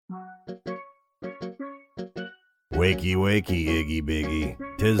Wakey, wakey, Iggy Biggy.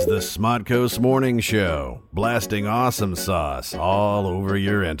 'Tis the SModCo Morning Show, blasting awesome sauce all over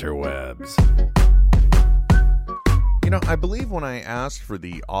your interwebs. You know, I believe when I asked for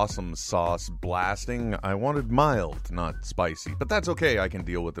the awesome sauce blasting, I wanted mild, not spicy. But that's okay, I can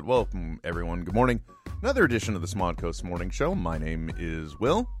deal with it. Welcome, everyone. Good morning. Another edition of the SModCo Morning Show. My name is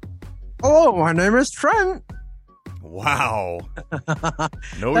Will. Hello, my name is Trent. Wow.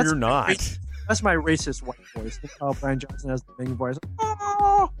 No, you're not. That's my racist white voice. Brian Johnson has the big voice.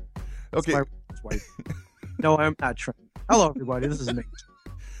 Oh! Okay. That's my racist white. No, I'm not Trent. Hello, everybody. This is Ming.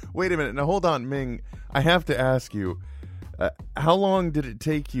 Wait a minute. Now, hold on, Ming. I have to ask you, how long did it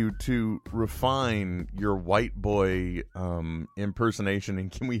take you to refine your white boy impersonation,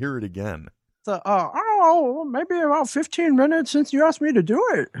 and can we hear it again? Maybe about 15 minutes since you asked me to do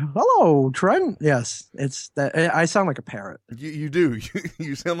it. Hello, Trent. Yes, it's that. I sound like a parrot. You do.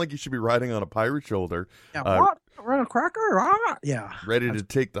 You sound like you should be riding on a pirate shoulder. Yeah, what? Run a cracker? Yeah. Ready to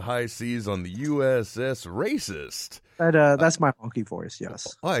take the high seas on the USS Racist. That's my honky voice,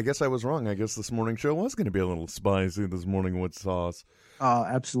 yes. Oh, I guess I was wrong. I guess this morning show was going to be a little spicy this morning with sauce.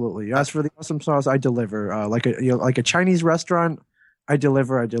 Absolutely. As for the awesome sauce, I deliver. Like a Chinese restaurant, I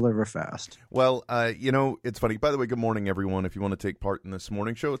deliver fast. Well, it's funny. By the way, good morning, everyone. If you want to take part in this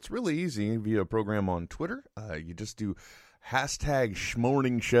morning show, it's really easy via a program on Twitter. You just do hashtag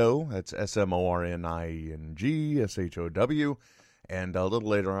Smorning-Show. That's SMORNING-SHOW. And a little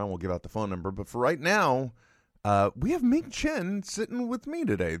later on, we'll give out the phone number. But for right now, we have Ming Chen sitting with me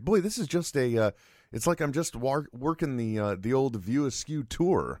today. Boy, this is just it's like I'm just working the old View Askew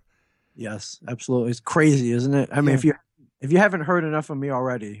tour. Yes, absolutely. It's crazy, isn't it? I mean, if you haven't heard enough of me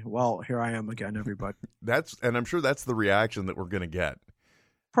already, well, here I am again, everybody. And I'm sure that's the reaction that we're going to get.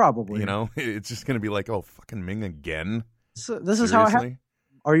 Probably. You know, it's just going to be like, oh, fucking Ming again. So this is how it happened.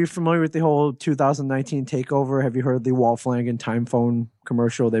 Are you familiar with the whole 2019 takeover? Have you heard the Walt Flanagan time phone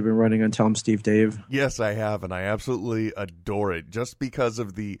commercial they've been running on Tell 'em Steve Dave? Yes, I have, and I absolutely adore it just because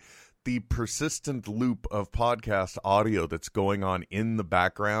of the persistent loop of podcast audio that's going on in the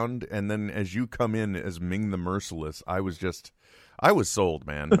background. And then as you come in as Ming the Merciless, I was sold,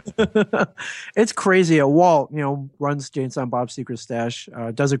 man. It's crazy. Walt, runs Jane Silent Bob's Secret Stash,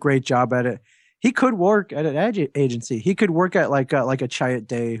 does a great job at it. He could work at an agency. He could work at like a Chiat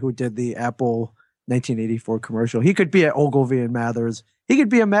Day who did the Apple 1984 commercial. He could be at Ogilvy and Mathers. He could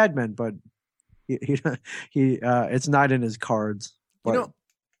be a Mad Men, but he it's not in his cards. But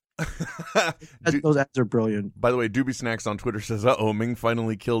those ads are brilliant. By the way, Doobie Snacks on Twitter says, Ming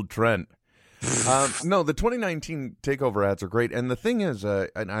finally killed Trent. No, the 2019 takeover ads are great. And the thing is,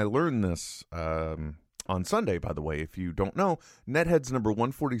 and I learned this on Sunday, by the way, if you don't know, Netheads number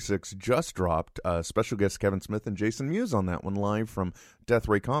 146 just dropped. Special guest Kevin Smith and Jason Mewes on that one live from Death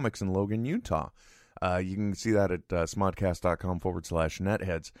Ray Comics in Logan, Utah. You can see that at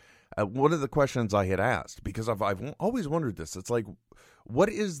smodcast.com/netheads. One of the questions I had asked, because I've always wondered this, it's like, what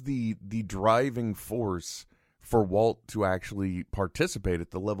is the driving force for Walt to actually participate at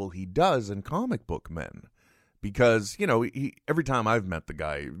the level he does in Comic Book Men? Because, he every time I've met the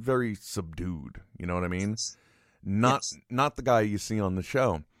guy, very subdued, you know what I mean? Not the guy you see on the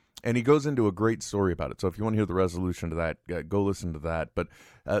show. And he goes into a great story about it. So if you want to hear the resolution to that, go listen to that. But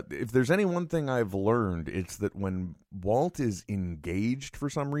if there's any one thing I've learned, it's that when Walt is engaged for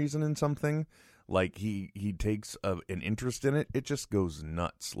some reason in something, like he takes an interest in it, it just goes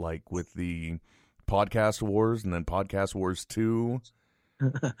nuts. Like with the Podcast Wars and then Podcast Wars 2.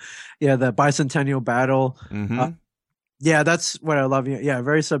 Yeah, the Bicentennial Battle. Mm-hmm. Yeah, that's what I love. Yeah,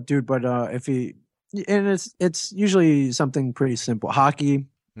 very subdued, but it's usually something pretty simple. Hockey,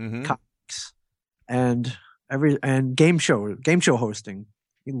 comics, and game show hosting.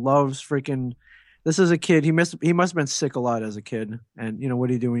 He loves freaking. This is a kid. He must have been sick a lot as a kid. And what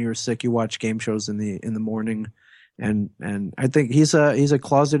do you do when you're sick? You watch game shows in the morning. And I think he's a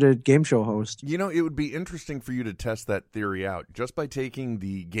closeted game show host. It would be interesting for you to test that theory out just by taking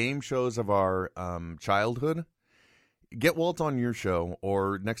the game shows of our childhood. Get Walt on your show,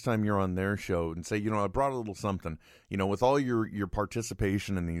 or next time you're on their show, and say, I brought a little something. With all your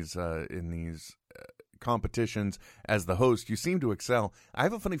participation in these competitions as the host, you seem to excel. I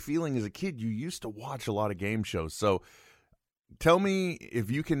have a funny feeling as a kid you used to watch a lot of game shows. So tell me if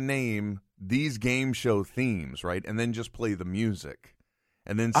you can name these game show themes, right? And then just play the music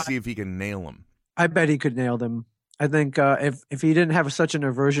and then see if he can nail them. I bet he could nail them. I think if he didn't have such an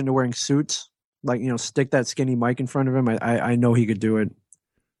aversion to wearing suits, like, stick that skinny mic in front of him, I know he could do it.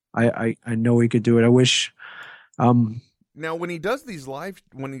 I know he could do it. I wish. Now, when he does these live,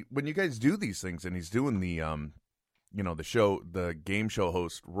 when you guys do these things and he's doing the the game show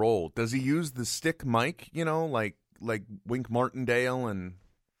host role, does he use the stick mic, like Wink Martindale and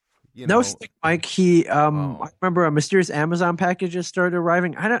No stick mic. He I remember a mysterious Amazon packages started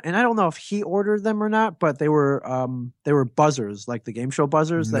arriving. I don't know if he ordered them or not, but they were buzzers, like the game show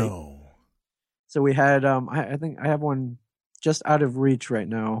buzzers. No. So we had I think I have one just out of reach right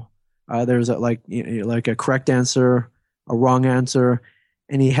now. There's like a correct answer, a wrong answer,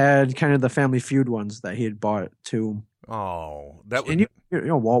 and he had kind of the Family Feud ones that he had bought too. Oh, that was.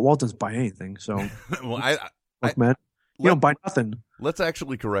 And Walt doesn't buy anything, so well, man, you don't buy nothing. Let's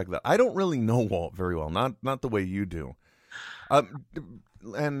actually correct that. I don't really know Walt very well, not the way you do.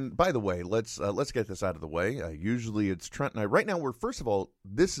 And by the way, let's get this out of the way. Usually it's Trent and I. Right now, first of all,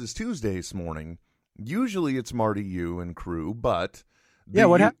 this is Tuesday's morning. Usually it's Marty, you, and crew, but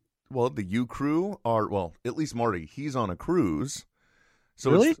what happened? Well, the U crew are at least Marty. He's on a cruise.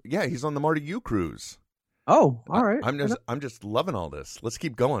 So really? He's on the Marty U cruise. Oh, all right. I'm just loving all this. Let's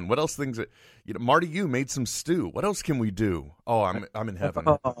keep going. What else things that Marty U made some stew. What else can we do? Oh, I'm in heaven.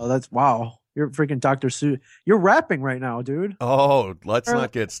 Oh, that's wow. You're freaking Dr. Seuss. You're rapping right now, dude. Oh, let's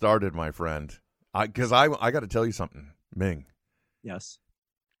not get started, my friend. Because I got to tell you something, Ming. Yes.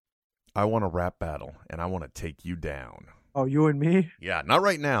 I want a rap battle, and I want to take you down. Oh, you and me? Yeah, not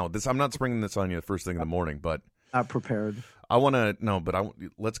right now. I'm not springing this on you the first thing in the morning, but not prepared. I want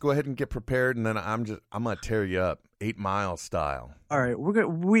to let's go ahead and get prepared, and then I'm gonna tear you up 8 Mile style. All right,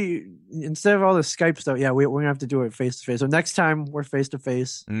 we instead of all the Skype stuff, we're gonna have to do it face to face. So next time we're face to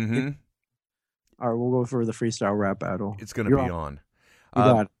face. Mm-hmm. All right, we'll go for the freestyle rap battle. It's gonna be on. You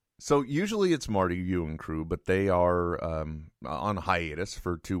got it. So usually it's Marty, you, and crew, but they are on hiatus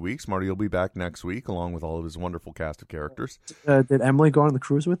for 2 weeks. Marty will be back next week along with all of his wonderful cast of characters. Did Emily go on the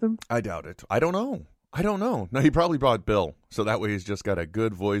cruise with him? I doubt it. I don't know. No, he probably brought Bill, so that way he's just got a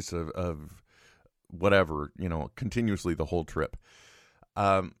good voice of whatever, continuously the whole trip.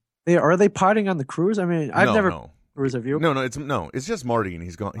 Are they potting on the cruise? I mean, I've never cruise. Have you? No, it's just Marty, and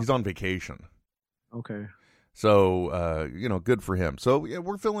he's on vacation. Okay. So, good for him. So,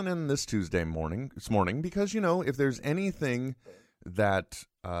 we're filling in this morning because, if there's anything that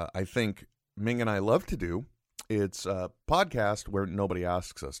I think Ming and I love to do, it's a podcast where nobody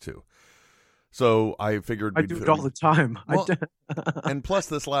asks us to. So I figured I do it all the time. Well, and plus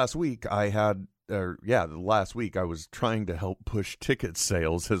this last week I was trying to help push ticket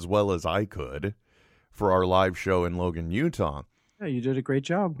sales as well as I could for our live show in Logan, Utah. Yeah, you did a great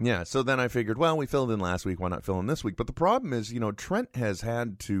job. Yeah, so then I figured, well, we filled in last week, why not fill in this week? But the problem is, Trent has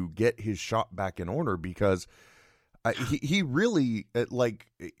had to get his shop back in order because he really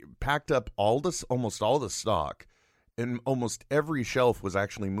packed up almost all the stock. And almost every shelf was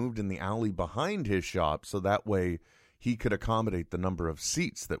actually moved in the alley behind his shop, so that way he could accommodate the number of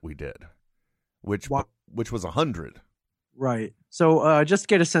seats that we did, which was 100. Right. So just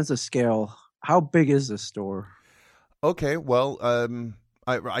get a sense of scale. How big is this store? Okay, well,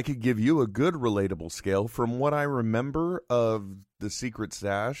 I could give you a good relatable scale from what I remember of the Secret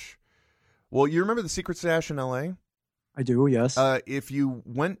Stash. Well, you remember the Secret Stash in L.A.? I do, yes. If you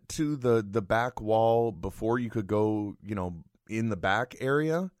went to the back wall before you could go, in the back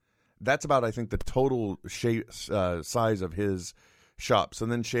area, that's about, I think, the total size of his shop. So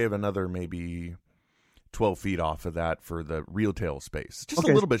then shave another maybe 12 feet off of that for the retail space. Just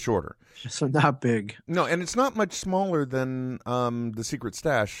a little bit shorter. So not big. No, and it's not much smaller than the Secret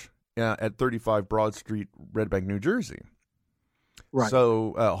Stash at 35 Broad Street, Red Bank, New Jersey. Right.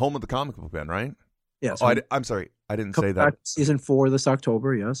 So home of the comic book pen, right? Yes. Oh, I'm sorry. I didn't say that. Season 4 this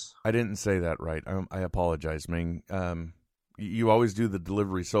October, yes. I didn't say that right. I apologize, Ming. You always do the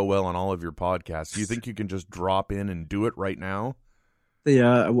delivery so well on all of your podcasts. Do you think you can just drop in and do it right now?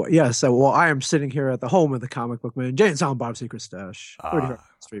 Yes. Well, I am sitting here at the home of the comic book man, Jay and Silent Bob's Secret Stash, 35th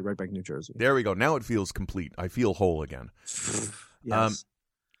Street, Red Bank, New Jersey. There we go. Now it feels complete. I feel whole again. Yes.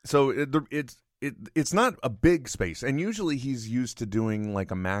 So it's not a big space, and usually he's used to doing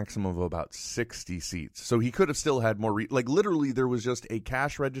like a maximum of about 60 seats. So he could have still had more. Literally, there was just a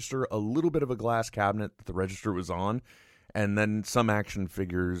cash register, a little bit of a glass cabinet that the register was on, and then some action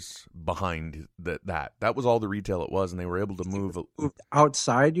figures behind that. That was all the retail it was, and they were able to move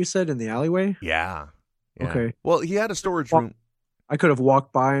outside. You said in the alleyway. Yeah. Okay. Well, he had a storage room. I could have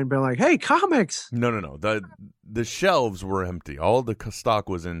walked by and been like, "Hey, comics!" No. The shelves were empty. All the stock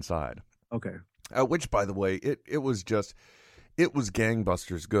was inside. Okay. Which, by the way, it was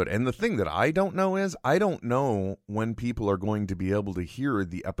gangbusters good. And the thing that I don't know is, I don't know when people are going to be able to hear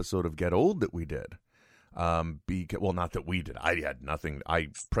the episode of Get Old that we did. Not that we did. I had nothing.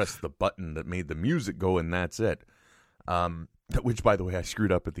 I pressed the button that made the music go, and that's it. Which, by the way, I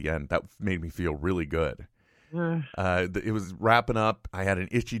screwed up at the end. That made me feel really good. It was wrapping up. I had an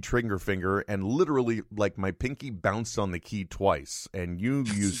itchy trigger finger, and literally, like, my pinky bounced on the key twice. And you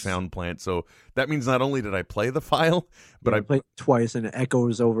use SoundPlant, so that means not only did I play the file, but I played twice, and it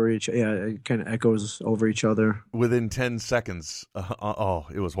echoes over each. Yeah, it kind of echoes over each other within 10 seconds.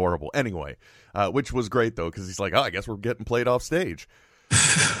 It was horrible. Anyway, which was great though, because he's like, "Oh, I guess we're getting played off stage."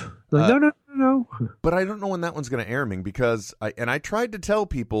 No. But I don't know when that one's going to air, Ming, because I tried to tell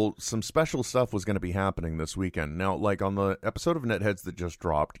people some special stuff was going to be happening this weekend. Now, like on the episode of Netheads that just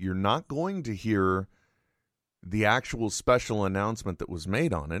dropped, you're not going to hear the actual special announcement that was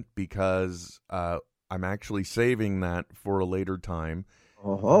made on it because I'm actually saving that for a later time.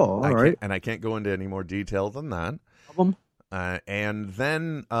 All right. And I can't go into any more detail than that. And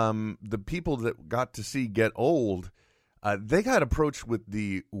then the people that got to see Get Old, they got approached with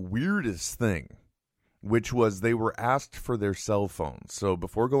the weirdest thing, which was they were asked for their cell phones. So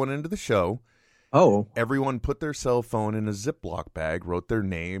before going into the show, everyone put their cell phone in a Ziploc bag, wrote their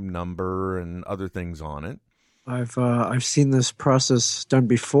name, number, and other things on it. I've seen this process done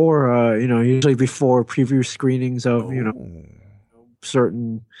before. Usually before preview screenings of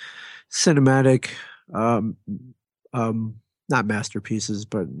certain cinematic, not masterpieces,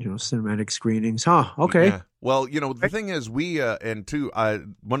 but cinematic screenings. Okay. Yeah. Well, the thing is, we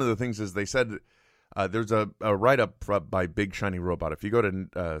one of the things is they said there's a write-up by Big Shiny Robot. If you go to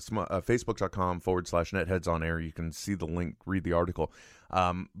facebook.com/netheads on air, you can see the link, read the article.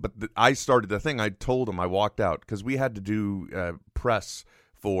 But I started the thing. I told him, I walked out because we had to do press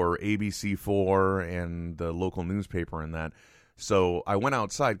for ABC4 and the local newspaper and that. So I went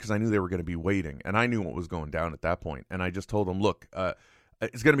outside because I knew they were going to be waiting, and I knew what was going down at that point. And I just told them, look,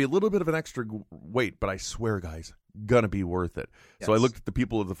 it's going to be a little bit of an extra wait, but I swear, guys, going to be worth it. Yes. So I looked at the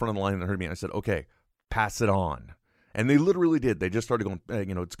people at the front of the line that heard me, and I said, okay, pass it on. And they literally did. They just started going,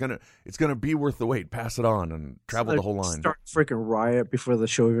 it's gonna be worth the wait. Pass it on, and traveled the whole line. Start freaking riot before the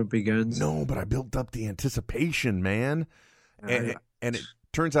show even begins. No, but I built up the anticipation, man. And it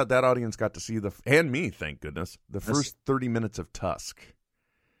turns out that audience got to see and me, thank goodness, the first 30 minutes of Tusk.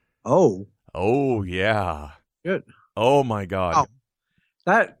 Oh, yeah. Good. Oh my God. Oh,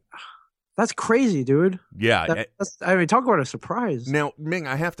 that's crazy, dude. Yeah. Talk about a surprise. Now, Ming,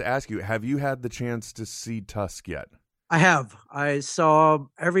 I have to ask you, have you had the chance to see Tusk yet? I have. I saw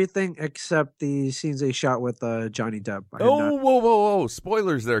everything except the scenes they shot with Johnny Depp. Whoa.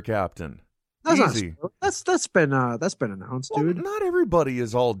 Spoilers there, Captain. That's easy. That's been announced, dude. Not everybody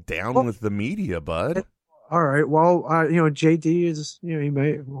is all down with the media, bud. All right. Well, JD is, he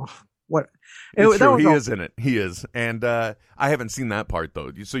may. What? It's true. He is in it. He is, and I haven't seen that part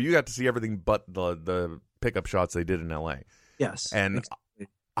though. So you got to see everything but the pickup shots they did in L.A. Yes, and exactly.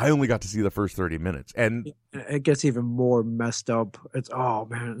 I only got to see the first 30 minutes, and it gets even more messed up. It's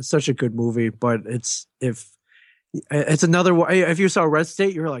such a good movie, but it's another one. If you saw Red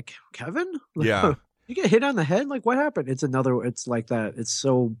State, you're like, Kevin, yeah, you get hit on the head. Like, what happened? It's like that. It's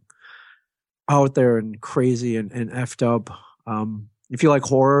so out there and crazy and effed up. If you like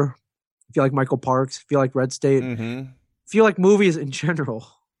horror. If you like Michael Parks, if you like Red State, if you like movies in general,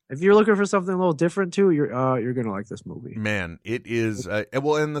 if you're looking for something a little different too, you're gonna like this movie. Man, it is.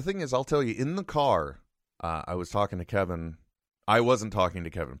 And the thing is, I'll tell you, in the car, I was talking to Kevin. I wasn't talking to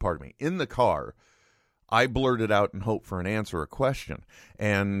Kevin. Pardon me. In the car, I blurted out in hope for an answer, a question,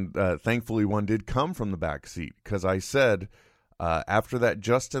 and thankfully one did come from the back seat because I said after that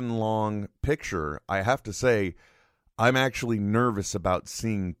Justin Long picture, I have to say, I'm actually nervous about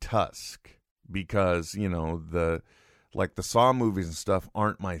seeing Tusk because, the Saw movies and stuff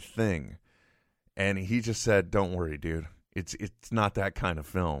aren't my thing. And he just said, don't worry, dude. It's not that kind of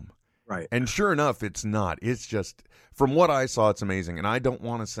film. Right. And sure enough, it's not. It's just, from what I saw, it's amazing. And I don't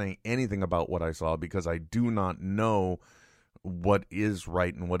want to say anything about what I saw because I do not know what is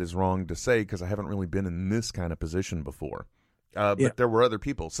right and what is wrong to say because I haven't really been in this kind of position before. But there were other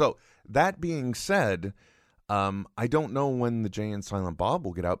people. So that being said, I don't know when the Jay and Silent Bob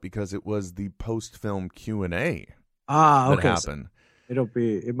will get out because it was the post-film Q&A that happened. So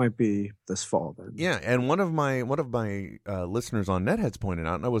it might be this fall then. Yeah, and one of my listeners on Netheads pointed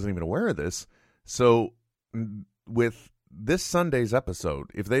out, and I wasn't even aware of this. So with this Sunday's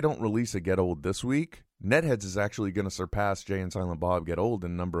episode, if they don't release a Get Old this week, Netheads is actually going to surpass Jay and Silent Bob Get Old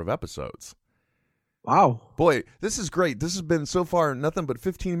in number of episodes. Wow. Boy, this is great. This has been so far nothing but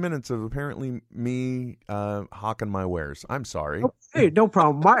 15 minutes of apparently me hawking my wares. I'm sorry. Hey, no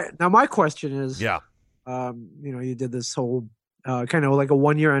problem. My question is, yeah. You did this whole kind of like a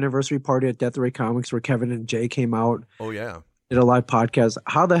 1-year anniversary party at Death Ray Comics where Kevin and Jay came out. Oh, yeah. Did a live podcast.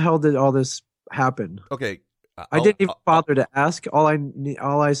 How the hell did all this happen? Okay. I didn't even bother to ask. All I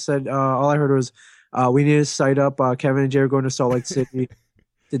heard was We need to site up. Kevin and Jay are going to Salt Lake City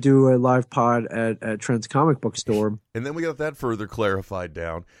to do a live pod at Trent's comic book store. And then we got that further clarified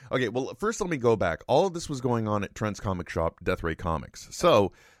down. Okay, well, first let me go back. All of this was going on at Trent's comic shop, Death Ray Comics.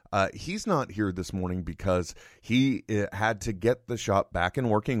 So he's not here this morning because he had to get the shop back in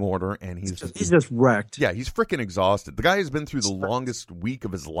working order, and he's just wrecked. Yeah, he's freaking exhausted. The guy has been through the longest week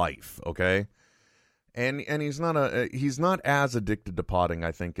of his life. Okay, and he's not as addicted to potting,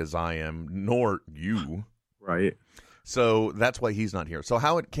 I think, as I am, nor you. Right. So that's why he's not here. So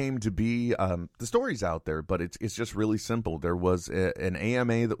how it came to be, the story's out there, but it's just really simple. There was an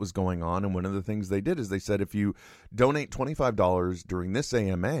AMA that was going on, and one of the things they did is they said if you donate $25 during this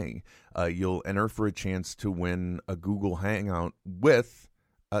AMA, you'll enter for a chance to win a Google Hangout with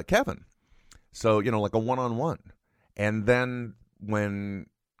Kevin. So, like a one-on-one. And then when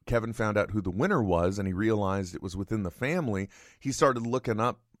Kevin found out who the winner was and he realized it was within the family, he started looking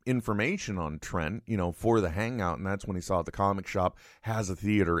up information on Trent, for the hangout, and that's when he saw the comic shop has a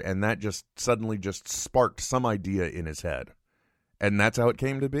theater, and that just suddenly just sparked some idea in his head, and that's how it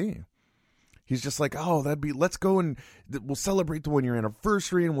came to be. He's just like, let's go and we'll celebrate the 1-year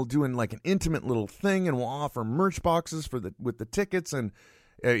anniversary, and we'll do like an intimate little thing, and we'll offer merch boxes with the tickets, and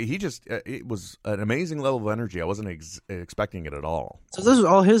it was an amazing level of energy. I wasn't expecting it at all. So this was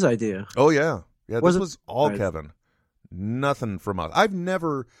all his idea. Oh yeah, this was all Kevin. Nothing from us. I've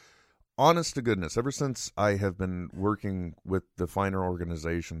never, honest to goodness, ever since I have been working with the finer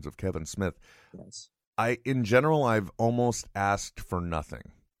organizations of Kevin Smith, yes. In general, I've almost asked for nothing.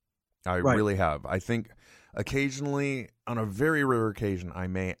 I really have. I think occasionally, on a very rare occasion, I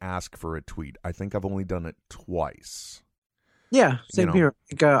may ask for a tweet. I think I've only done it twice. Yeah, same here. I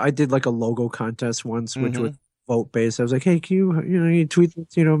think I did like a logo contest once, which was vote based. I was like, hey, can you tweet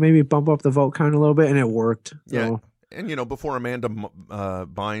this, maybe bump up the vote count a little bit, and it worked. So. Yeah. And, before Amanda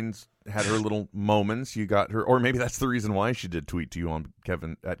Bynes had her little moments, you got her, or maybe that's the reason why she did tweet to you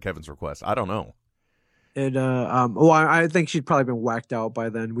at Kevin's request. I don't know. I think she'd probably been whacked out by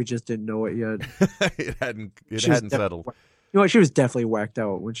then. We just didn't know it yet. It hadn't settled. She was definitely whacked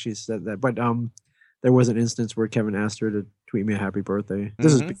out when she said that. But there was an instance where Kevin asked her to tweet me a happy birthday.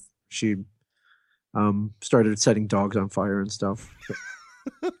 This is before she started setting dogs on fire and stuff.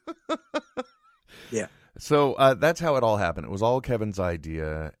 Yeah. So that's how it all happened. It was all Kevin's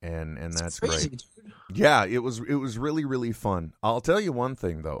idea, and that's crazy, great. Dude. Yeah, it was really, really fun. I'll tell you one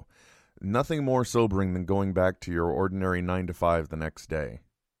thing, though. Nothing more sobering than going back to your ordinary 9 to 5 the next day.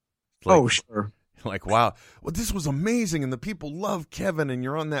 Sure. Like, wow, well, this was amazing, and the people love Kevin, and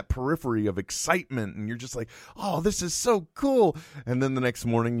you're on that periphery of excitement, and you're just like, oh, this is so cool. And then the next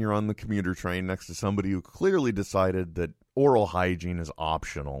morning, you're on the commuter train next to somebody who clearly decided that oral hygiene is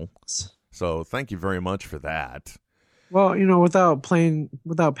optional. So thank you very much for that. Well, without pain,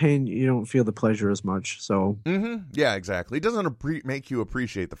 you don't feel the pleasure as much. So yeah, exactly. It doesn't make you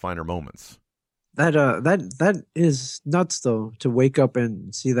appreciate the finer moments. That is nuts, though, to wake up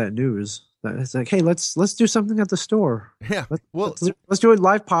and see that news. That it's like, hey, let's do something at the store. Yeah, let's do a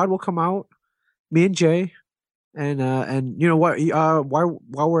live pod. We'll come out, me and Jay, and you know what?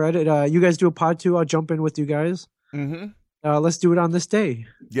 While we're at it, you guys do a pod too. I'll jump in with you guys. Let's do it on this day.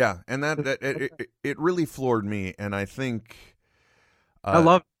 Yeah, and it really floored me, and I think I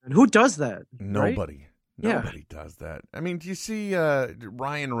love it. And who does that? Nobody. Right? Nobody does that. I mean, do you see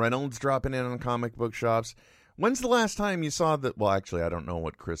Ryan Reynolds dropping in on comic book shops? When's the last time you saw that? Well, actually, I don't know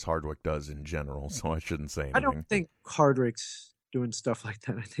what Chris Hardwick does in general, so I shouldn't say anything. I don't think Hardwick's doing stuff like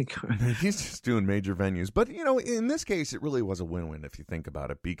that. I think he's just doing major venues. But, in this case, it really was a win-win if you think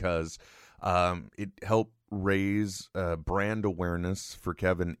about it, because it helped raise brand awareness for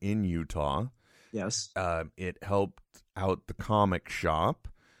Kevin in Utah. Yes. It helped out the comic shop.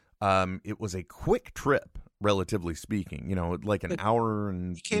 It was a quick trip, relatively speaking, like an hour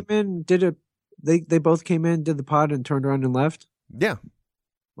and... He came in, they both came in, did the pod, and turned around and left? Yeah.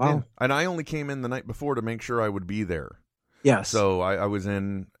 Wow. Yeah. And I only came in the night before to make sure I would be there. Yes. So I was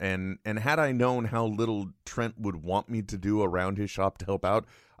in, and had I known how little Trent would want me to do around his shop to help out,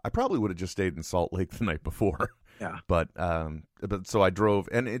 I probably would have just stayed in Salt Lake the night before. Yeah. But so I drove,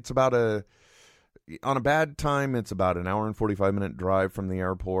 and it's about on a bad time, it's about an hour and 45-minute drive from the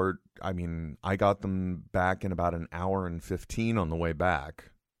airport. I mean, I got them back in about an hour and 15 on the way back.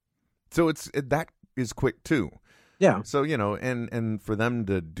 So that is quick too. Yeah. So, and for them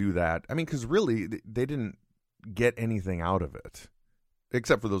to do that, I mean, because really they didn't get anything out of it,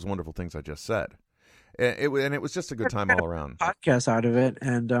 except for those wonderful things I just said. It was just a good time all around. Podcast out of it,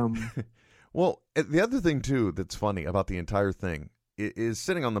 and well, the other thing too that's funny about the entire thing is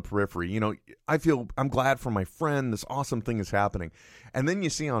sitting on the periphery. I'm glad for my friend. This awesome thing is happening. And then you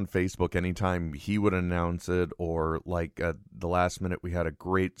see on Facebook, anytime he would announce it, or like at the last minute, we had a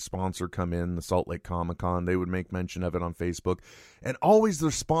great sponsor come in, the Salt Lake Comic-Con. They would make mention of it on Facebook. And always the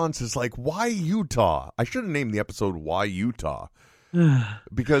response is like, why Utah? I should have named the episode Why Utah.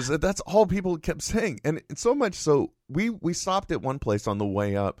 Because that's all people kept saying. And so much so, we stopped at one place on the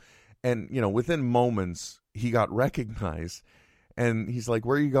way up. And, within moments, he got recognized. And he's like,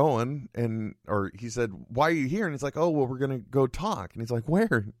 where are you going? Or he said, why are you here? And he's like, oh, well, we're going to go talk. And he's like,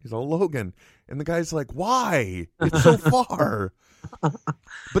 where? He's like, Logan. And the guy's like, why? It's so far.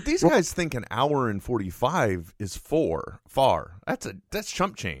 But these guys think an hour and 45 is far. That's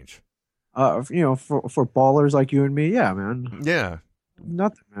chump change. For ballers like you and me, yeah, man. Yeah.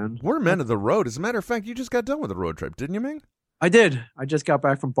 Nothing, man. We're men of the road. As a matter of fact, you just got done with a road trip, didn't you, Ming? I did. I just got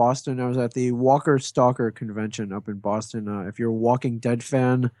back from Boston. I was at the Walker Stalker convention up in Boston. If you're a Walking Dead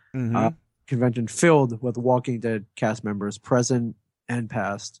fan, convention filled with Walking Dead cast members, present and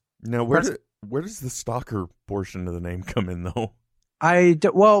past. Now, where does the stalker portion of the name come in, though? It's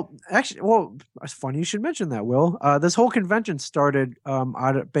funny you should mention that, Will. This whole convention started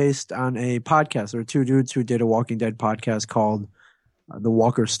based on a podcast. There were two dudes who did a Walking Dead podcast called The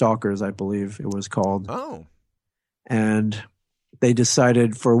Walker Stalkers, I believe it was called. Oh. And they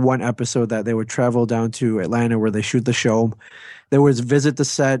decided for one episode that they would travel down to Atlanta where they shoot the show. They would visit the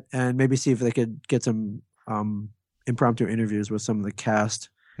set and maybe see if they could get some impromptu interviews with some of the cast.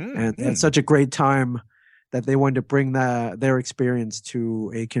 And they had such a great time that they wanted to bring their experience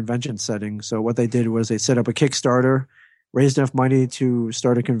to a convention setting. So what they did was they set up a Kickstarter, raised enough money to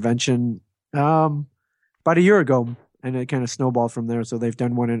start a convention about a year ago, and it kind of snowballed from there. So they've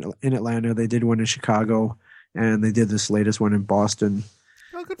done one in Atlanta, they did one in Chicago, and they did this latest one in Boston.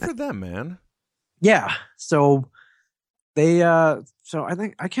 Oh, good for them, man. Yeah. So they so I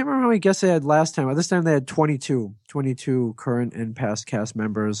can't remember how many guests they had last time. This time they had 22 current and past cast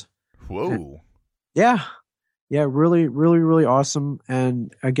members. Whoa. And yeah, really, really, really awesome.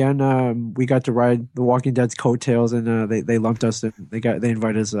 And again, we got to ride the Walking Dead's coattails, and they lumped us in. They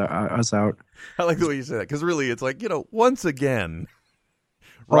invited us out. I like the way you say that, because really, it's like, once again,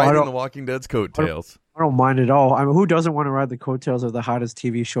 riding the Walking Dead's coattails. I don't mind at all. I mean, who doesn't want to ride the coattails of the hottest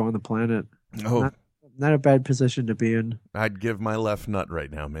TV show on the planet? Oh, not a bad position to be in. I'd give my left nut right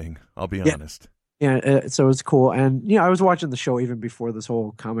now, Ming. I'll be honest. Yeah, so it's cool. And I was watching the show even before this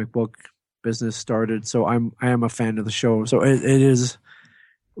whole comic book business started, so I am a fan of the show. So it is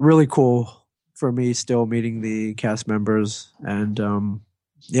really cool for me still meeting the cast members, and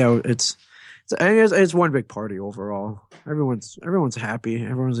it's one big party overall. Everyone's happy.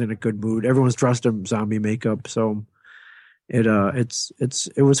 Everyone's in a good mood. Everyone's dressed in zombie makeup. So it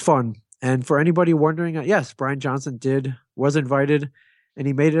was fun. And for anybody wondering, yes, Brian Johnson was invited, and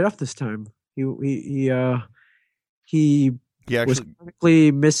he made it up this time. He actually was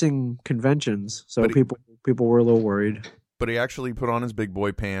technically missing conventions, so people were a little worried. But he actually put on his big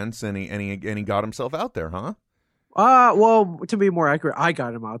boy pants, and he got himself out there, huh? Well, to be more accurate, I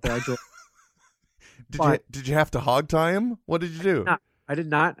got him out there. Did you have to hog tie him? What did you do? I did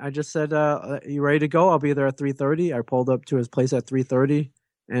not. I just said, "You ready to go? I'll be there at 3:30." I pulled up to his place at 3:30,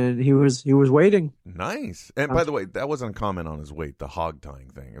 and he was waiting. Nice. And by the way, that wasn't a comment on his weight, the hog tying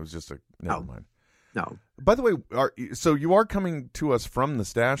thing. It was just never mind. No. By the way, so you are coming to us from the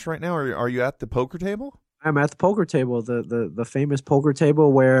stash right now? Or are you at the poker table? I'm at the poker table, the famous poker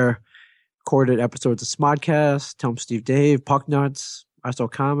table where recorded episodes of SModcast, Tell 'em Steve Dave, Pucknuts, I Saw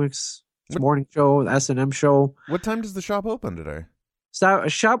Comics, Morning Show, the S&M show. What time does the shop open today? So a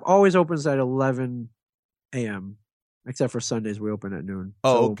shop always opens at 11 a.m. except for Sundays we open at noon.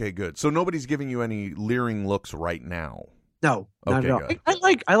 Oh, okay, good. So nobody's giving you any leering looks right now. No, not at all. Good. I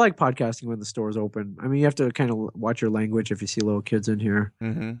like podcasting when the store's open. I mean, you have to kind of watch your language if you see little kids in here.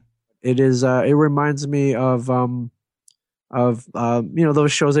 Mm-hmm. It is. It reminds me of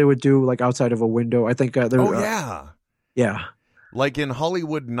those shows they would do like outside of a window. I think. Yeah. Like in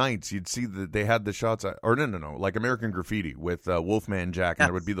Hollywood Nights, you'd see that they had the shots, no, like American Graffiti with Wolfman Jack, and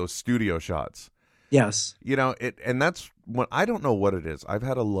there would be those studio shots. Yes. And that's what, I don't know what it is. I've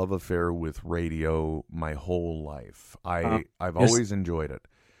had a love affair with radio my whole life. I've always enjoyed it.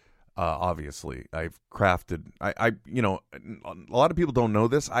 Obviously, I've crafted. A lot of people don't know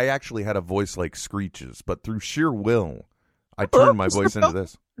this. I actually had a voice like Screech's, but through sheer will, I turned my voice into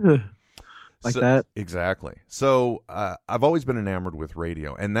this. That. Exactly. So I've always been enamored with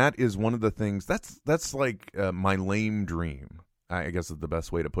radio, and that is one of the things. That's like my lame dream. I guess is the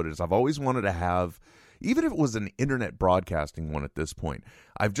best way to put it. Is I've always wanted to have, even if it was an internet broadcasting one at this point,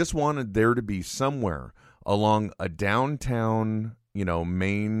 I've just wanted there to be somewhere along a downtown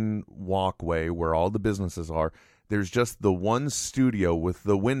main walkway where all the businesses are. There's just the one studio with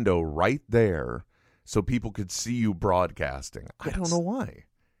the window right there so people could see you broadcasting. Yes. I don't know why.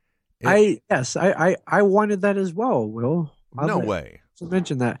 I wanted that as well, Will. No way. To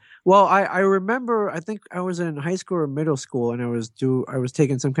mention that. Well, I remember, I think I was in high school or middle school, and I was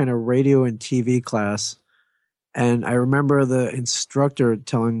taking some kind of radio and TV class, and I remember the instructor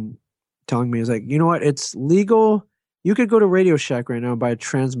telling me, he's like, you know what, it's legal. You could go to Radio Shack right now and buy a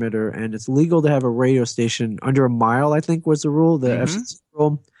transmitter, and it's legal to have a radio station under a mile, I think was the rule, the FCC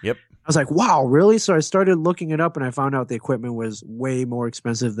rule. Yep. I was like, wow, really? So I started looking it up, and I found out the equipment was way more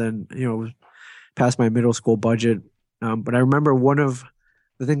expensive than, past my middle school budget. But I remember one of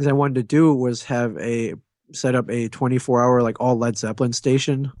the things I wanted to do was set up a 24-hour, like, all Led Zeppelin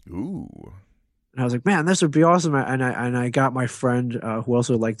station. Ooh. And I was like, man, this would be awesome. And I got my friend who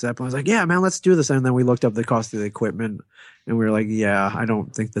also liked Zeppelin. I was like, yeah, man, let's do this. And then we looked up the cost of the equipment, and we were like, yeah, I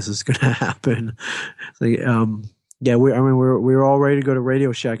don't think this is going to happen. We were all ready to go to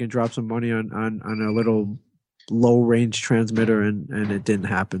Radio Shack and drop some money on a little low range transmitter, and it didn't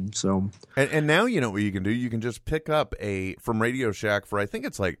happen. So and now you know what you can do. You can just pick up from Radio Shack for, I think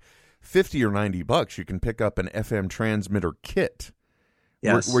it's like $50 or $90. You can pick up an FM transmitter kit.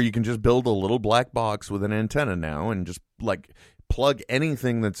 Yes. Where you can just build a little black box with an antenna now and just like plug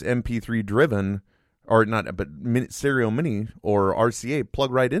anything that's MP3 driven, or not, but stereo mini or RCA, plug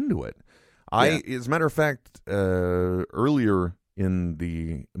right into it. As a matter of fact, earlier in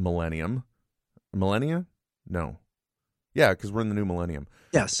the millennia? No. Yeah, because we're in the new millennium.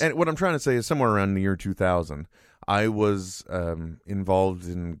 Yes. And what I'm trying to say is somewhere around the year 2000, I was involved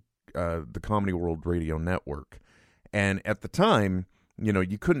in the Comedy World Radio Network. And at the time,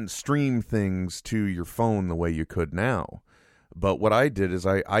 you couldn't stream things to your phone the way you could now. But what I did is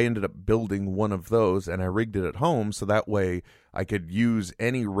I ended up building one of those, and I rigged it at home so that way I could use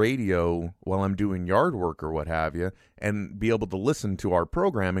any radio while I'm doing yard work or what have you, and be able to listen to our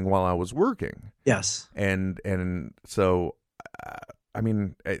programming while I was working. Yes. And so, I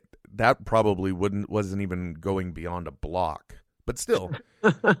mean, that probably wasn't even going beyond a block. But still,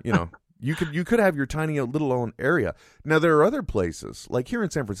 You could have your tiny little own area. Now, there are other places, like here in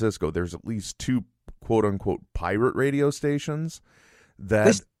San Francisco, there's at least 2 quote-unquote pirate radio stations that...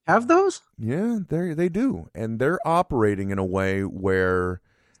 They have those? Yeah, they do. And they're operating in a way where...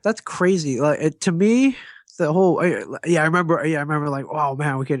 That's crazy. Like, to me, the whole... I remember like, oh,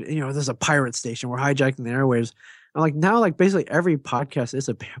 man, we could... there's a pirate station. We're hijacking the airwaves. I'm like, now, like, basically every podcast is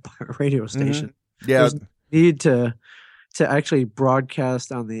a pirate radio station. Mm-hmm. Yeah. There's no need to actually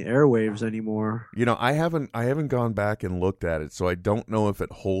broadcast on the airwaves anymore. I haven't gone back and looked at it, so I don't know if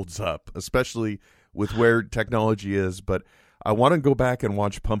it holds up, especially with where technology is. But I want to go back and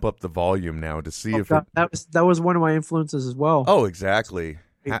watch Pump Up the Volume now to see that was one of my influences as well. Oh, exactly.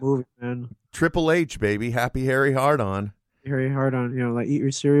 Great movie, man. Triple H, baby, Happy Harry Hard-On. Very hard on, like eat your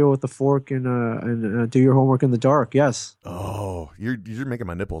cereal with a fork and do your homework in the dark. Yes. Oh, you're making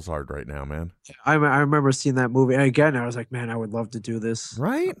my nipples hard right now, man. I remember seeing that movie, and again, I was like, man, I would love to do this.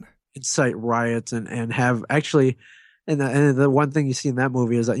 Right? Incite riots and have actually, and the one thing you see in that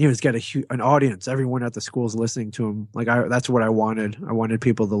movie is that it's got an audience. Everyone at the school's listening to him. Like that's what I wanted. I wanted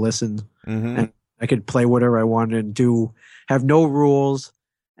people to listen, and I could play whatever I wanted and have no rules.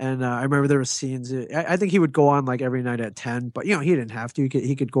 And I remember there were scenes. I think he would go on like every night at 10, but he didn't have to.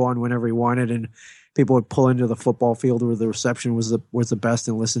 He could go on whenever he wanted, and people would pull into the football field where the reception was the best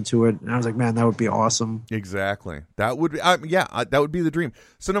and listen to it. And I was like, man, that would be awesome. Exactly. That would be, that would be the dream.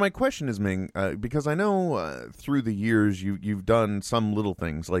 So now my question is, Ming, because I know through the years you've done some little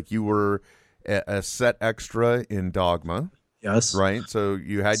things, like you were a set extra in Dogma. Yes. Right. So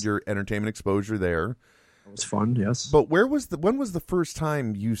you had your entertainment exposure there. It was fun, yes. But when was the first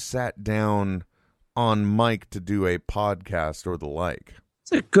time you sat down on mic to do a podcast or the like?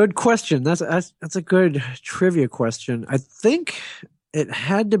 It's a good question. That's a good trivia question. I think it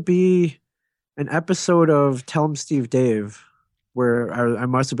had to be an episode of Tell 'em Steve Dave, where I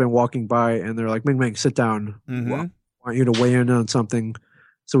must have been walking by and they're like, Ming, sit down. Mm-hmm. I want you to weigh in on something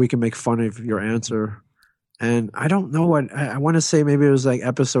so we can make fun of your answer. And I don't know what I want to say. Maybe it was like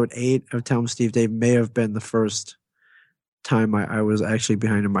episode 8 of Tell 'em Steve Dave may have been the first time I was actually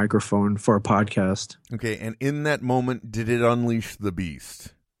behind a microphone for a podcast. Okay, and in that moment, did it unleash the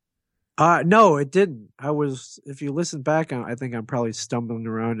beast? No, it didn't. If you listen back, I think I'm probably stumbling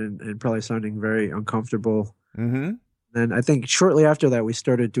around and probably sounding very uncomfortable. Mm-hmm. And I think shortly after that, we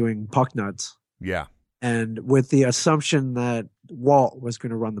started doing Puck Nuts. Yeah. And with the assumption that Walt was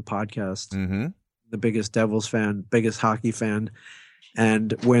going to run the podcast. Mm-hmm. The biggest Devils fan, biggest hockey fan.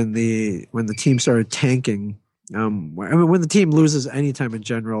 And when the team started tanking, When the team loses anytime in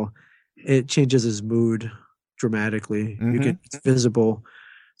general, it changes his mood dramatically. Mm-hmm. It's visible.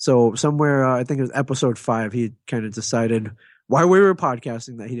 So somewhere, I think it was episode 5, he kind of decided while we were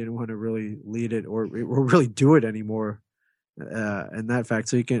podcasting that he didn't want to really lead it or really do it anymore. And that fact,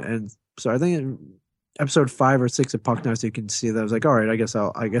 so I think in episode 5 or 6 of Puck Nuts, you can see that I was like, all right, I guess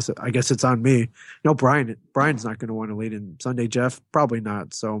it's on me. No, Brian's not going to want to lead, and Sunday Jeff probably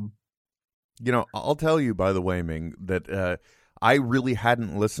not. So, I'll tell you, by the way, Ming, that I really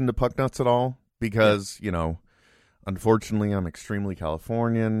hadn't listened to Puck Nuts at all because, unfortunately, I'm extremely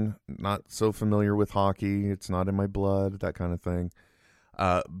Californian, not so familiar with hockey. It's not in my blood, that kind of thing.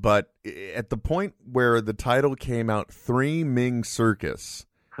 But at the point where the title came out, Three Ming Circus,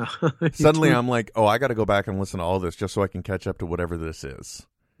 suddenly I'm like, oh, I got to go back and listen to all this just so I can catch up to whatever this is.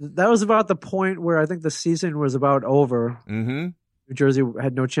 That was about the point where I think the season was about over. Mm-hmm. New Jersey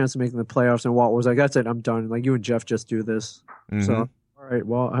had no chance of making the playoffs, and Walt was like, "That's it, I'm done. Like, you and Jeff just do this." Mm-hmm. So, all right,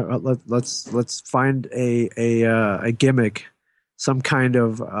 well, let's find a gimmick, some kind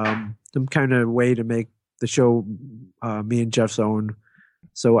of way to make the show me and Jeff's own.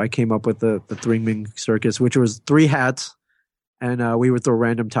 So I came up with the Three Ming Circus, which was 3 hats, and we would throw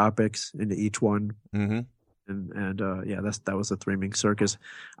random topics into each one. Mm-hmm. And that was the Three Ming Circus.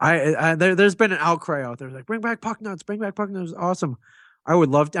 There's been an outcry out there like, bring back Puck Nuts, awesome. I would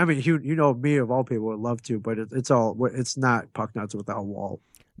love to. I mean, me of all people would love to, but it's not Puck Nuts without Walt.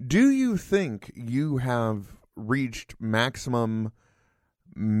 Do you think you have reached maximum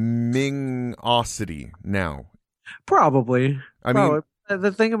Mingosity now? Probably. I mean,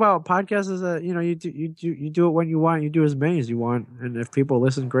 the thing about podcasts is that you do it when you want, you do as many as you want, and if people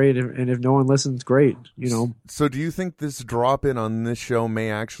listen, great, and if no one listens, great. So do you think this drop in on this show may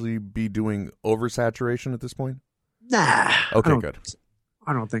actually be doing oversaturation at this point? Nah. Okay, good.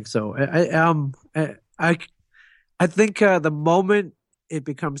 I don't think so. I think the moment it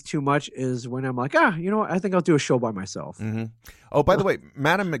becomes too much is when I'm like, I think I'll do a show by myself. Mm-hmm. Oh, by the way,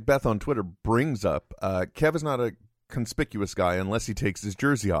 Madam Macbeth on Twitter brings up Kev is not a conspicuous guy unless he takes his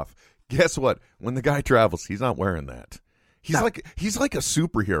jersey off. Guess what? When the guy travels, he's not wearing that. He's like a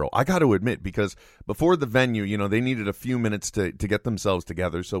superhero. I got to admit, because before the venue, they needed a few minutes to get themselves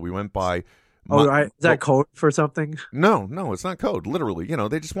together. So we went by. Is that code for something? No, it's not code. Literally,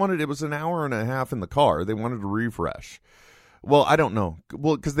 they just wanted. It was an hour and a half in the car. They wanted to refresh. Well, I don't know.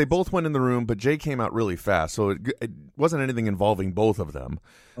 Well, because they both went in the room, but Jay came out really fast, so it wasn't anything involving both of them.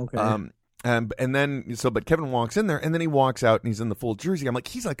 Okay. And then, but Kevin walks in there, and then he walks out, and he's in the full jersey. I'm like,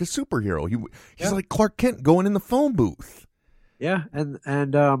 he's like a superhero. He's like Clark Kent going in the phone booth. Yeah,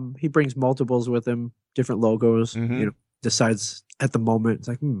 and he brings multiples with him, different logos. Mm-hmm. Decides at the moment, it's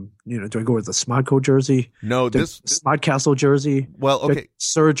like, do I go with the SModCo jersey? No, this SModCastle jersey. Well, okay,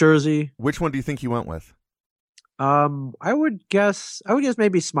 Sir jersey. Which one do you think he went with? I would guess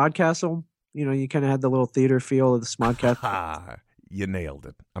maybe SModCastle. You kind of had the little theater feel of the SModCastle. You nailed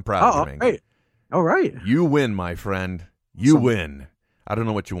it. I'm proud of you, man. Right. All right. You win, my friend. You win. I don't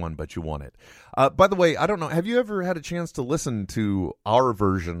know what you won, but you won it. By the way, I don't know. Have you ever had a chance to listen to our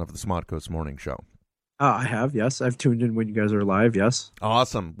version of the SModCo Morning Show? I have, yes. I've tuned in when you guys are live, yes.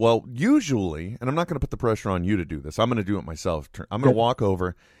 Awesome. Well, usually, and I'm not going to put the pressure on you to do this. I'm going to do it myself. I'm going to walk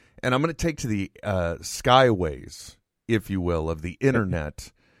over, and I'm going to take to the skyways, if you will, of the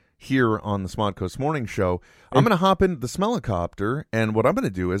internet here on the SModCo Morning Show. I'm going to hop into the Smellicopter, and what I'm going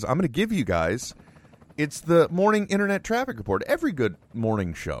to do is I'm going to give you guys, it's the morning internet traffic report. Every good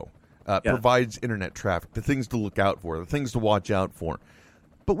morning show provides internet traffic, the things to look out for, the things to watch out for.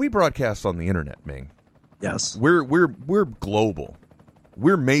 But we broadcast on the internet, Ming. Yes. We're global.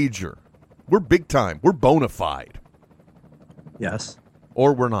 We're major. We're big time. We're bona fide. Yes.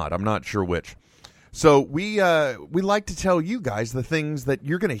 Or we're not. I'm not sure which. So we like to tell you guys the things that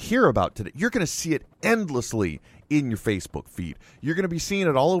you're going to hear about today. You're going to see it endlessly in your Facebook feed. You're going to be seeing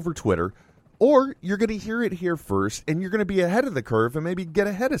it all over Twitter, or you're going to hear it here first, and you're going to be ahead of the curve and maybe get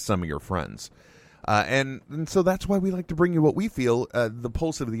ahead of some of your friends. And so that's why we like to bring you what we feel the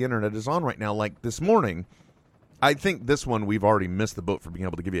pulse of the internet is on right now. Like this morning, I think this one we've already missed the boat for being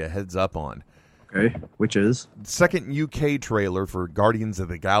able to give you a heads up on. Okay, which is? Second UK trailer for Guardians of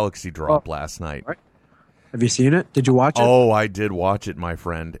the Galaxy drop last night. Right. Have you seen it? Did you watch it? Oh, I did watch it, my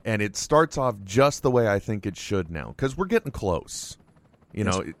friend. And it starts off just the way I think it should now, because we're getting close.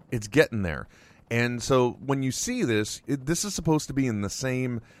 It's getting there. And so when you see this, this is supposed to be in the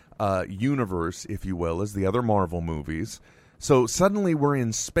same universe, if you will, as the other Marvel movies. So suddenly we're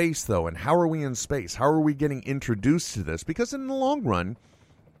in space, though. And how are we in space? How are we getting introduced to this? Because in the long run,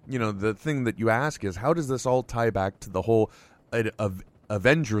 the thing that you ask is, how does this all tie back to the whole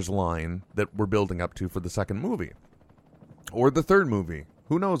Avengers line that we're building up to for the second movie. Or the third movie.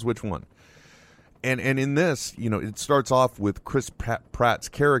 Who knows which one. And in this, it starts off with Chris Pratt's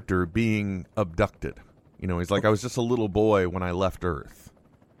character being abducted. He's like, I was just a little boy when I left Earth.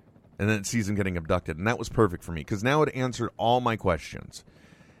 And then it sees him getting abducted. And that was perfect for me, because now it answered all my questions.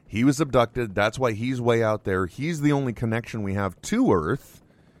 He was abducted. That's why he's way out there. He's the only connection we have to Earth.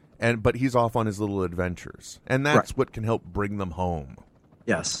 But he's off on his little adventures. And that's what can help bring them home.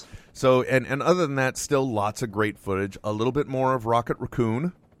 Yes. So, and other than that, still lots of great footage. A little bit more of Rocket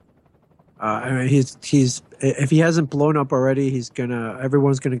Raccoon. I mean, he's if he hasn't blown up already,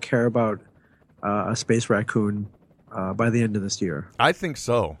 everyone's gonna care about a space raccoon by the end of this year. I think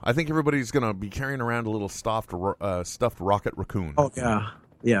so. I think everybody's gonna be carrying around a little stuffed Rocket Raccoon. Oh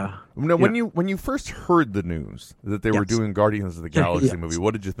yeah. Now, when you first heard the news that they were doing Guardians of the Galaxy movie,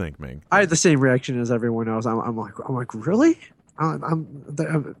 what did you think, Ming? I had the same reaction as everyone else. I'm like, really?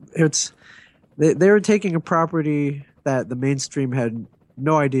 They were taking a property that the mainstream had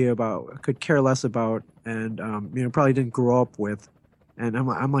no idea about, could care less about, and probably didn't grow up with. And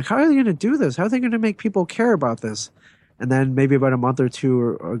I'm like, how are they going to do this? How are they going to make people care about this? And then maybe about a month or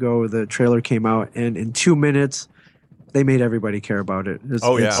two ago, the trailer came out, and in 2 minutes, they made everybody care about it. It's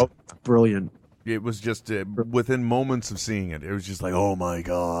brilliant. It was just within moments of seeing it, it was just like, oh my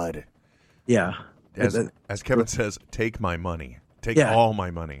god. Yeah. As Kevin says, take my money. Take all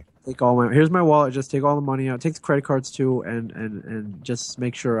my money. Here's my wallet. Just take all the money out. Take the credit cards too, and just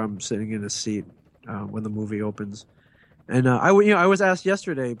make sure I'm sitting in a seat when the movie opens. And I was asked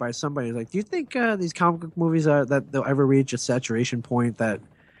yesterday by somebody, like, do you think these comic book movies that they'll ever reach a saturation point that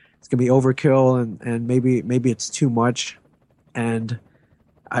it's gonna be overkill and maybe it's too much? And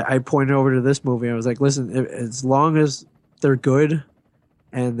I pointed over to this movie. I was like, listen, as long as they're good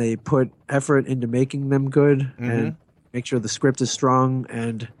and they put effort into making them good and make sure the script is strong,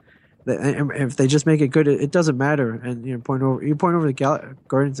 and if they just make it good, it doesn't matter. And you point over the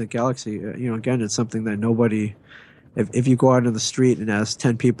Guardians of the Galaxy. Again, it's something that nobody. If you go out in the street and ask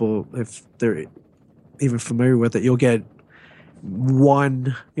 10 people if they're even familiar with it, you'll get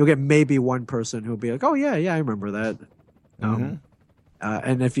maybe one person who'll be like, "Oh yeah, I remember that."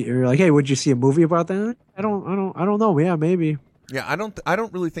 And if you're like, "Hey, would you see a movie about that?" I don't know. Yeah, maybe. Yeah, I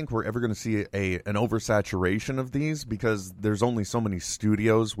don't really think we're ever going to see an oversaturation of these, because there's only so many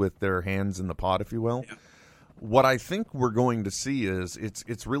studios with their hands in the pot, if you will. Yeah. What I think we're going to see is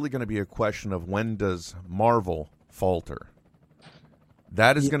it's really going to be a question of, when does Marvel falter?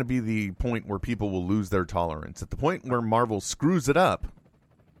 That is going to be the point where people will lose their tolerance. At the point where Marvel screws it up,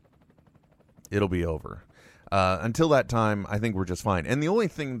 it'll be over. Until that time, I think we're just fine. And the only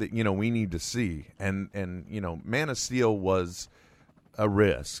thing that we need to see, and Man of Steel was a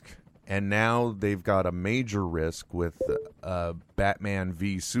risk, and now they've got a major risk with Batman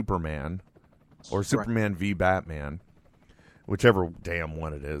v Superman, or Superman v Batman, whichever damn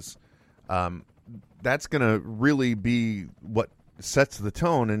one it is. That's going to really be what sets the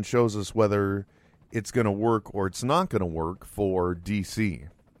tone and shows us whether it's going to work or it's not going to work for DC.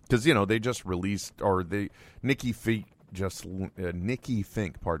 Because, they just released, or Nikki Fink just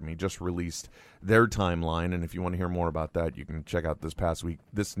released their timeline. And if you want to hear more about that, you can check out this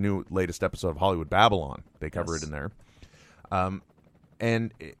latest episode of Hollywood Babylon. They cover it in there.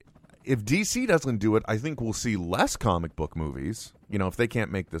 And if DC doesn't do it, I think we'll see less comic book movies, if they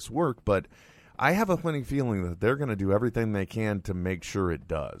can't make this work. But I have a funny feeling that they're going to do everything they can to make sure it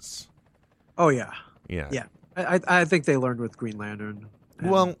does. Oh, yeah. Yeah. Yeah. I think they learned with Green Lantern.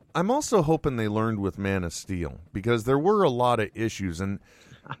 Well, I'm also hoping they learned with Man of Steel, because there were a lot of issues. And,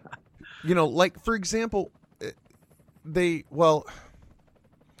 like, for example,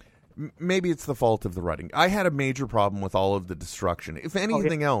 maybe it's the fault of the writing. I had a major problem with all of the destruction. If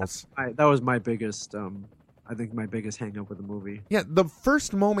anything else. That was my biggest, I think my biggest hang-up with the movie. Yeah, the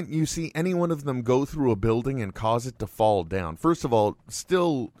first moment you see any one of them go through a building and cause it to fall down. First of all,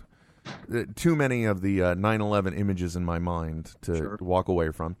 still too many of the 9/11 images in my mind to walk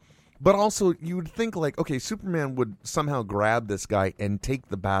away from. But also, you would think, like, okay, Superman would somehow grab this guy and take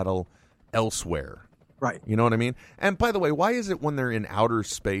the battle elsewhere. Right. You know what I mean? And by the way, why is it when they're in outer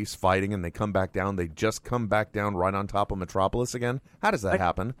space fighting and they come back down, they just come back down right on top of Metropolis again? How does that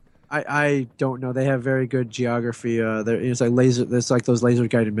happen? I don't know. They have very good geography. It's like those laser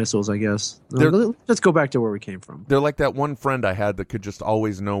guided missiles, I guess. Let's go back to where we came from. They're like that one friend I had that could just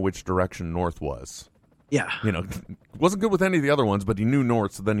always know which direction north was. Yeah. Wasn't good with any of the other ones, but he knew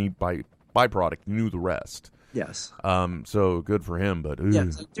north, so then he, by byproduct, knew the rest. Yes. So good for him, but yeah,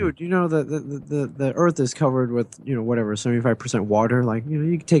 dude, the Earth is covered with 75% water. Like,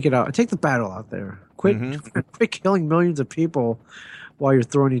 you can take it out, take the battle out there. Quit killing millions of people while you're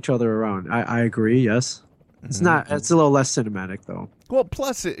throwing each other around. I agree. Yes, it's not. It's a little less cinematic though. Well,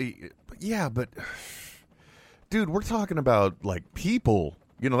 plus, yeah, but dude, we're talking about like people.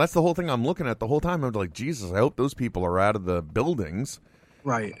 You know, that's the whole thing I'm looking at the whole time. I'm like, Jesus, I hope those people are out of the buildings.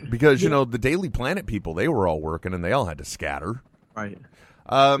 Right. Because, you know, the Daily Planet people, they were all working and they all had to scatter. Right.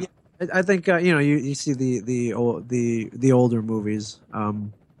 I think, you know, you see the older movies,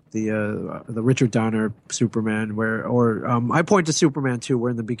 the Richard Donner Superman, I point to Superman 2,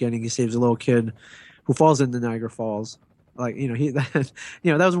 where in the beginning he saves a little kid who falls into Niagara Falls. Like, you know, that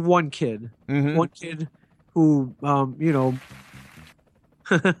was one kid. Mm-hmm. One kid who, you know,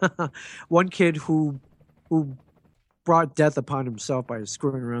 one kid who brought death upon himself by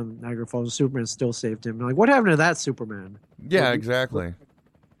screwing around Niagara Falls. Superman still saved him. Like, what happened to that Superman? Yeah, exactly.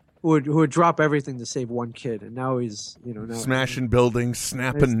 Who would drop everything to save one kid, and now he's, you know, smashing buildings,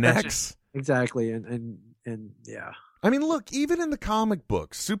 snapping necks. Exactly, and yeah. I mean, look, even in the comic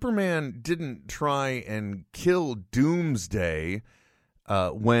books, Superman didn't try and kill Doomsday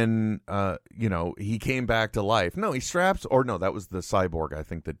when you know, he came back to life. No, he straps, or no, that was the Cyborg, I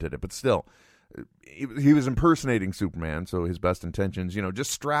think, that did it. But still, he was impersonating Superman, so his best intentions, you know,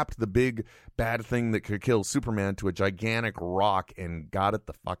 just strapped the big bad thing that could kill Superman to a gigantic rock and got it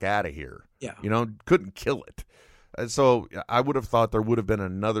the fuck out of here. Yeah, you know, couldn't kill it. So I would have thought there would have been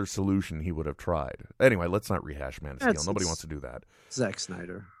another solution he would have tried. Anyway, let's not rehash Man of Steel. Nobody wants to do that. Zack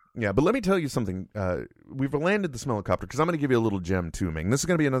Snyder. Yeah, but let me tell you something. We've landed the Smellocopter because I'm going to give you a little gem too, Ming. This is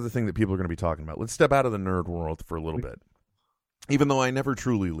going to be another thing that people are going to be talking about. Let's step out of the nerd world for a little bit, even though I never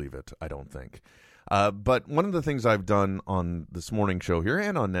truly leave it, I don't think. But one of the things I've done on this morning show here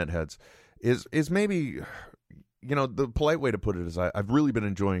and on Netheads is maybe, you know, the polite way to put it is I've really been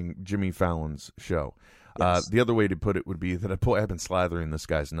enjoying Jimmy Fallon's show. Yes. The other way to put it would be that I've been slathering this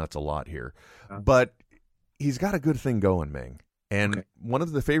guy's nuts a lot here. But he's got a good thing going, Ming. And one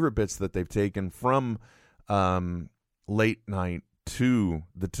of the favorite bits that they've taken from late night to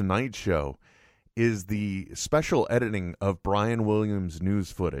the Tonight Show is the special editing of Brian Williams'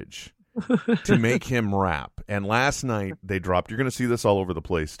 news footage to make him rap. And last night they dropped, you're going to see this all over the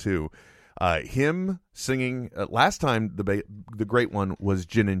place too, him singing. Last time the great one was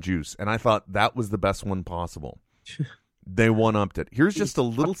Gin and Juice, and I thought that was the best one possible. They one-upped it. Here's just a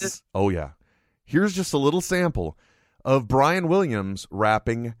little here's just a little sample of Brian Williams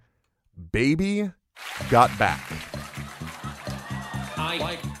rapping Baby Got Back. I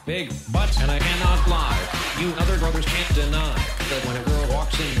like big butts, and I cannot lie. You other brothers can't deny that when a girl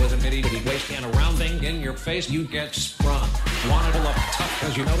walks in with an itty-bitty waist and a round thing in your face, you get sprung. Wanted to look tough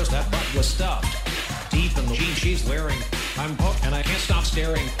because you noticed that butt was stuffed deep in the jeans she's wearing. I'm hooked and I can't stop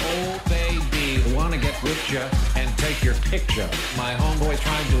staring. Oh, baby, wanna get with ya and take your picture. My homeboy's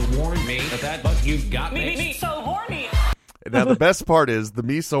trying to warn me that butt you've got me so horny. Now, the best part is the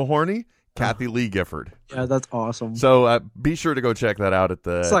Me So Horny, Kathy Lee Gifford. Yeah, that's awesome. So be sure to go check that out at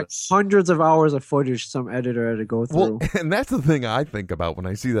the... It's like hundreds of hours of footage some editor had to go through. Well, and that's the thing I think about when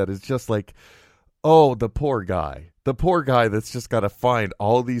I see that. It's just like, oh, the poor guy. The poor guy that's just got to find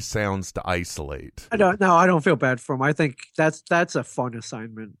all these sounds to isolate. I don't feel bad for him. I think that's a fun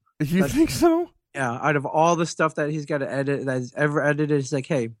assignment. You think so? Yeah, out of all the stuff that he's got to edit, that he's ever edited, he's like,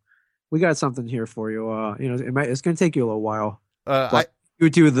 hey, we got something here for you. You know, it's going to take you a little while. You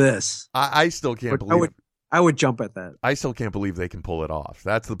do this. I still can't believe it. I would jump at that. I still can't believe they can pull it off.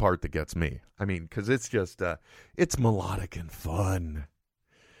 That's the part that gets me. I mean, because it's just, it's melodic and fun.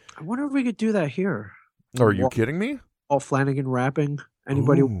 I wonder if we could do that here. Are you kidding me? All Flanagan rapping.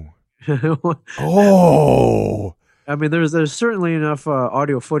 Anybody? Oh. I mean, there's certainly enough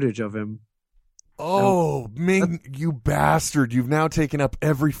audio footage of him. Oh, Ming, you bastard. You've now taken up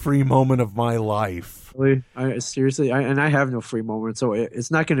every free moment of my life. Really? Seriously? I have no free moment, so it's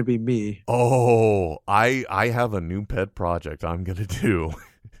not going to be me. Oh, I have a new pet project I'm going to do.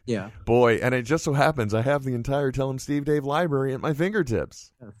 Yeah. Boy, and it just so happens I have the entire Tell 'em Steve Dave library at my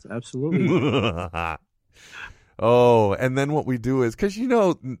fingertips. That's absolutely. Oh, and then what we do is, because, you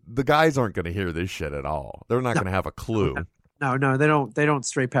know, the guys aren't going to hear this shit at all. They're not going to have a clue. No, they don't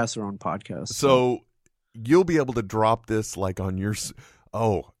straight pass their own podcast. So you'll be able to drop this like on your...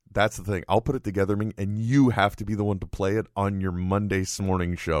 Oh, that's the thing. I'll put it together, Ming, and you have to be the one to play it on your Monday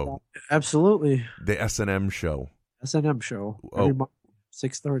morning show. Absolutely. The S&M show. S&M show. Every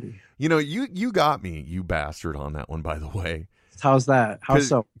 6:30. You know, you got me, you bastard, on that one, by the way. How's that? How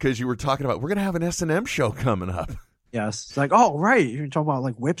so? Because you were talking about, we're going to have an S&M show coming up. Yes. It's like, oh, right. You're talking about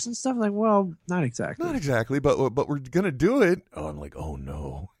like whips and stuff? Like, well, not exactly. Not exactly, but we're going to do it. Oh, I'm like, oh,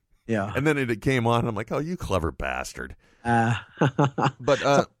 no. Yeah. And then it came on, and I'm like, oh, you clever bastard.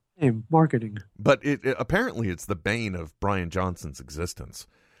 But name, marketing. But apparently it's the bane of Brian Johnson's existence.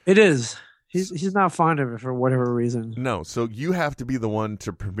 It is. He's not fond of it for whatever reason. No, so you have to be the one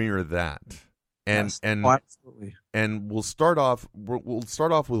to premiere that. And Yes. Absolutely. And we'll start off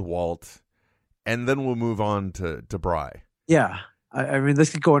with Walt, and then we'll move on to Bry. Yeah. I mean,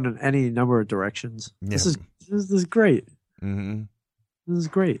 this could go in any number of directions. Yeah. This is great. Mm-hmm. This is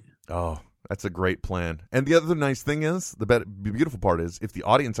great. Oh, that's a great plan. And the other nice thing is, the beautiful part is, if the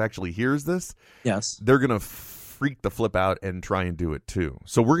audience actually hears this, Yes. they're going to freak the flip out and try and do it too.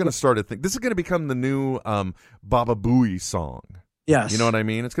 So we're going to start a thing. This is going to become the new Baba Booey song. Yes. You know what I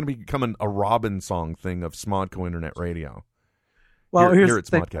mean? It's going to become a Robin song thing of SModCo Internet Radio. Well, here here's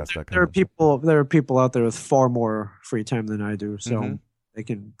the thing. smodcast.com. There are people out there with far more free time than I do, so Mhm. they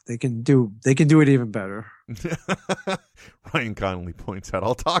can do it even better. Ryan Connolly points out,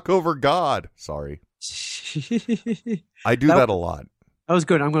 I'll talk over God. Sorry. That I do that a lot. was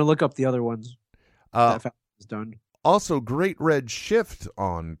good. I'm going to look up the other ones. That was done. Also, Great Red Shift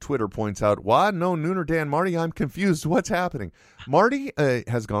on Twitter points out, why no Nooner Dan Marty? I'm confused. What's happening? Marty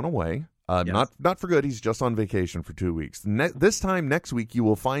has gone away. Yes. Not for good. He's just on vacation for 2 weeks. This time next week, you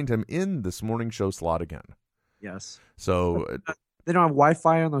will find him in this morning show slot again. Yes. So They don't have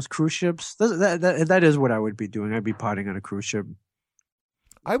Wi-Fi on those cruise ships. That is what I would be doing. I'd be potting on a cruise ship.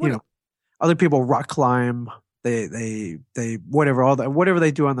 I would. Other people rock climb. They whatever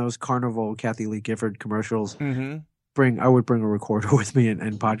they do on those Carnival Kathy Lee Gifford commercials. Mm-hmm. I would bring a recorder with me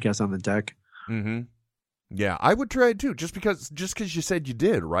and podcast on the deck. Mm-hmm. Yeah, I would try it too. Just because you said you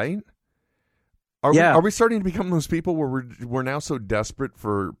did, right? Are we starting to become those people where we're now so desperate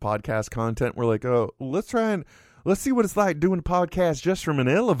for podcast content? We're like, oh, let's see what it's like doing a podcast just from an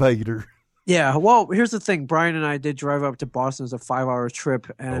elevator. Yeah, well, here's the thing. Brian and I did drive up to Boston. It was a 5-hour trip,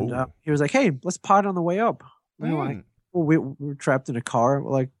 and he was like, "Hey, let's pod on the way up." We were trapped in a car.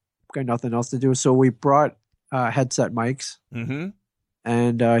 We're like, got nothing else to do, so we brought headset mics, mm-hmm.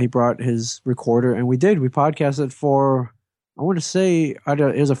 and he brought his recorder, and we podcasted for, I want to say, it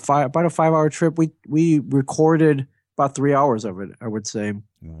was about a 5-hour trip. We recorded about 3 hours of it, I would say.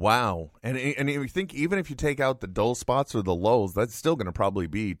 Wow. And you think even if you take out the dull spots or the lulls, that's still going to probably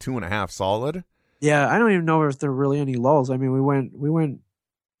be 2.5 solid. Yeah, I don't even know if there are really any lulls. I mean, we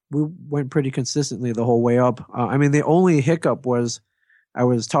went pretty consistently the whole way up. I mean, the only hiccup was I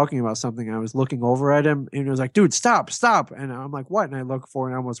was talking about something. I was looking over at him, and he was like, "Dude, stop!" And I'm like, "What?" And I look forward,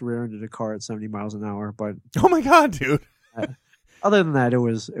 and I almost rear-ended a car at 70 miles an hour. But oh my god, dude! Other than that, it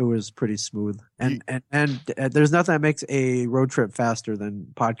was pretty smooth. And there's nothing that makes a road trip faster than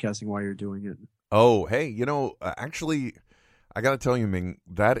podcasting while you're doing it. Oh, hey, actually, I got to tell you, Ming,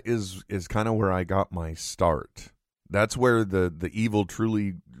 that is kind of where I got my start. That's where the evil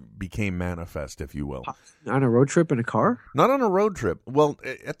truly became manifest, if you will. On a road trip in a car? Not on a road trip. Well,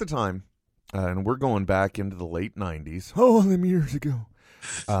 at the time, and we're going back into the late 90s. Oh, them years ago.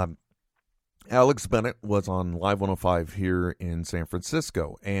 Alex Bennett was on Live 105 here in San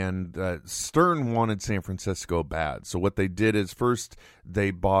Francisco, and Stern wanted San Francisco bad. So what they did is first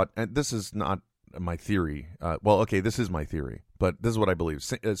they bought, and this is not my theory. This is my theory, but this is what I believe.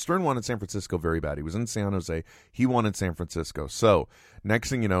 Stern wanted San Francisco very bad. He was in San Jose. He wanted San Francisco. So next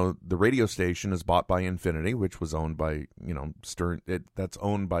thing you know, the radio station is bought by Infinity, which was owned by, Stern. That's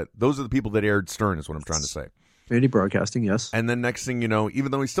owned by, those are the people that aired Stern is what I'm trying to say. Infinity Broadcasting, yes. And then next thing you know,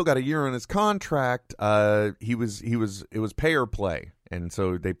 even though he still got a year on his contract, it was pay or play. And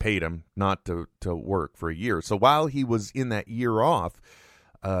so they paid him not to work for a year. So while he was in that year off,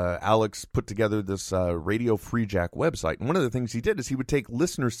 Alex put together this Radio Free Jack website. And one of the things he did is he would take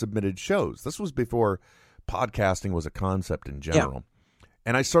listener-submitted shows. This was before podcasting was a concept in general. Yeah.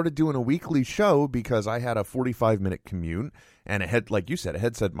 And I started doing a weekly show because I had a 45-minute commute and like you said, a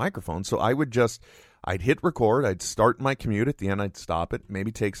headset microphone. So I'd hit record, I'd start my commute, at the end I'd stop it,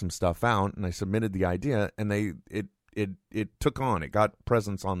 maybe take some stuff out, and I submitted the idea, and it took on. It got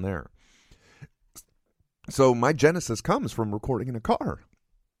presence on there. So my genesis comes from recording in a car.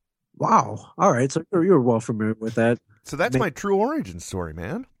 Wow. All right. So you're well familiar with that. So that's my true origin story,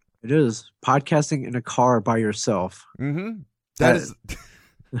 man. It is. Podcasting in a car by yourself. Mm-hmm.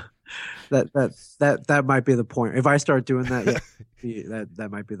 That might be the point. If I start doing that,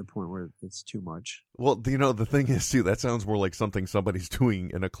 that might be the point where it's too much. Well, the thing is, too, that sounds more like something somebody's doing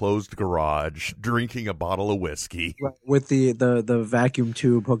in a closed garage, drinking a bottle of whiskey. Right, with the vacuum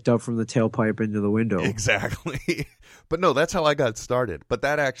tube hooked up from the tailpipe into the window. Exactly. But no, that's how I got started. But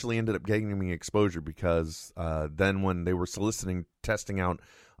that actually ended up gaining me exposure because then when they were testing out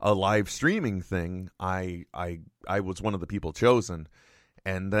a live streaming thing, I was one of the people chosen.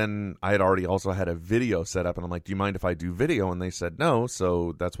 And then I had already also had a video set up, and I'm like, do you mind if I do video? And they said no,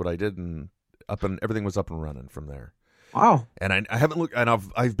 so that's what I did, and everything was up and running from there. Wow. And I haven't looked, and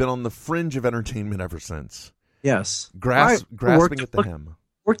I've been on the fringe of entertainment ever since. Yes. Grasping at the hem.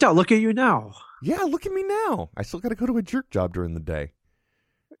 Worked out. Look at you now. Yeah, look at me now. I still got to go to a jerk job during the day.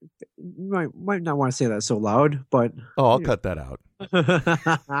 You might not want to say that so loud, but... Oh, I'll cut that out.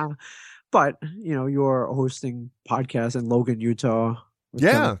 But, you're hosting podcasts in Logan, Utah.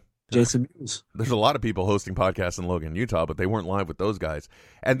 Yeah. Jason Mewes. There's a lot of people hosting podcasts in Logan, Utah, but they weren't live with those guys.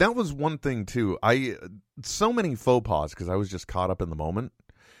 And that was one thing, too. So many faux pas because I was just caught up in the moment.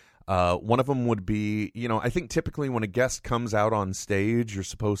 One of them would be, I think typically when a guest comes out on stage, you're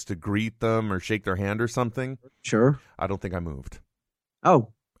supposed to greet them or shake their hand or something. Sure. I don't think I moved.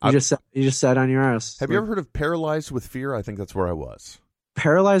 Oh, you just sat on your ass. Have you ever heard of Paralyzed with Fear? I think that's where I was.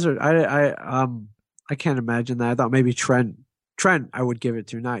 Paralyzed? I can't imagine that. I thought maybe Trent, I would give it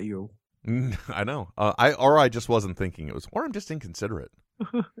to, not you. I know. I just wasn't thinking it was, or I'm just inconsiderate.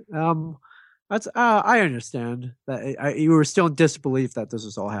 I understand that you were still in disbelief that this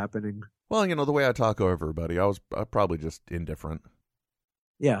was all happening. Well, the way I talk over everybody, I was probably just indifferent.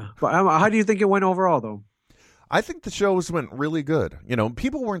 Yeah, but how do you think it went overall, though? I think the shows went really good.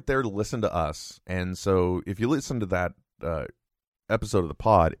 People weren't there to listen to us, and so if you listen to that episode of the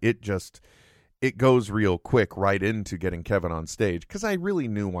pod, it goes real quick right into getting Kevin on stage, because I really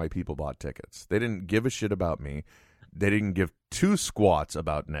knew why people bought tickets. They didn't give a shit about me. They didn't give two squats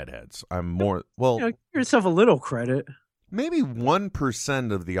about netheads. I'm more, give yourself a little credit. Maybe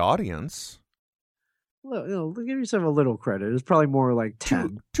 1% of the audience. Well, give yourself a little credit. It's probably more like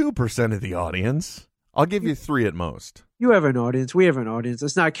 10. 2% of the audience. I'll give you 3 at most. You have an audience. We have an audience.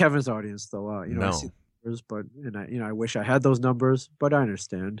 It's not Kevin's audience, though. No. I see numbers, but I wish I had those numbers, but I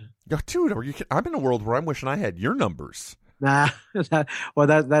understand. Yeah, dude, I'm in a world where I'm wishing I had your numbers. Nah,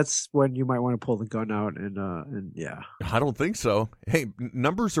 that's when you might want to pull the gun out and yeah. I don't think so. Hey,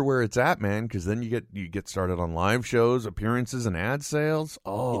 numbers are where it's at, man, because then you get started on live shows, appearances, and ad sales.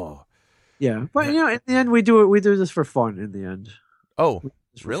 Oh, yeah. But in the end, we do this for fun. In the end. Oh,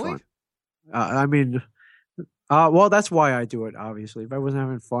 really? Well, that's why I do it. Obviously, if I wasn't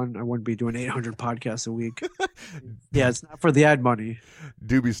having fun, I wouldn't be doing 800 podcasts a week. Yeah, it's not for the ad money.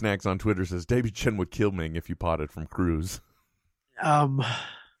 Doobie Snacks on Twitter says Davy Chen would kill me if you potted from Cruise.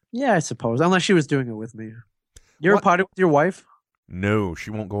 Yeah, I suppose, unless she was doing it with me. You ever potted with your wife? No, she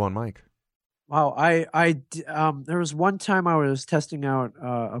won't go on mic. Wow, there was one time I was testing out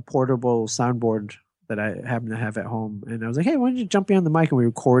a portable soundboard that I happened to have at home, and I was like, "Hey, why don't you jump behind the mic?" And we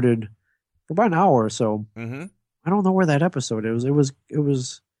recorded for about an hour or so. Mm-hmm. I don't know where that episode is. It was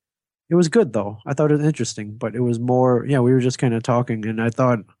good though. I thought it was interesting, but it was more. Yeah, we were just kind of talking, and I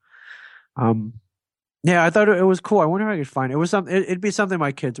thought, I thought it was cool. I wonder if I could find it. It was something. It'd be something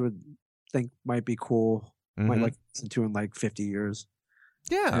my kids would think might be cool. Mm-hmm. Might like listen to in like 50 years.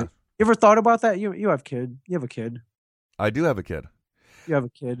 Yeah. You ever thought about that? You have kid. You have a kid. I do have a kid. You have a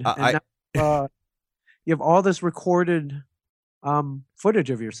kid. You have all this recorded footage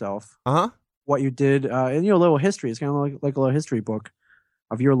of yourself. Uh-huh. What you did, and a little history. It's kind of like a little history book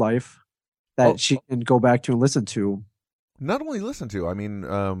of your life that she can go back to and listen to. Not only listen to, I mean,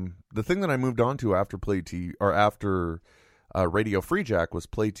 the thing that I moved on to after Radio Free Jack was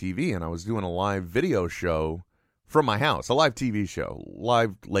Play TV, and I was doing a live video show from my house, a live TV show,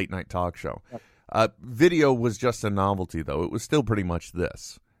 live late night talk show. Video was just a novelty, though. It was still pretty much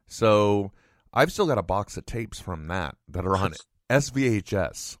this. So I've still got a box of tapes from that are on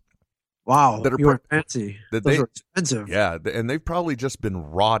SVHS. Wow, you were fancy. Those are expensive. Yeah, and they've probably just been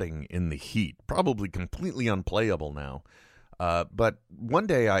rotting in the heat, probably completely unplayable now. But one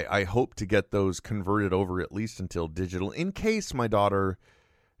day I hope to get those converted over at least until digital, in case my daughter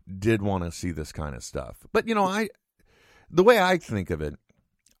did want to see this kind of stuff. But, the way I think of it,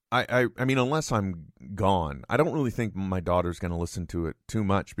 I mean, unless I'm gone, I don't really think my daughter's going to listen to it too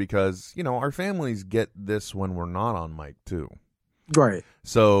much because, our families get this when we're not on mic too. Right.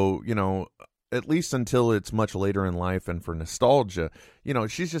 So, at least until it's much later in life and for nostalgia,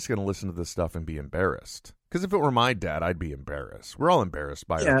 she's just going to listen to this stuff and be embarrassed. Because if it were my dad, I'd be embarrassed. We're all embarrassed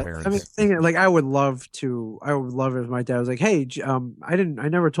by our parents. I mean, thinking, I would love it if my dad was like, "Hey, I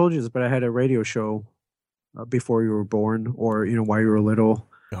never told you this, but I had a radio show before you were born, or while you were little."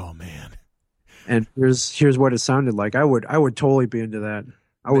 Oh man! And here's what it sounded like. I would totally be into that.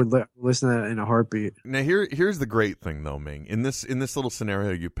 I would listen to that in a heartbeat. Now here's the great thing though, Ming. In this little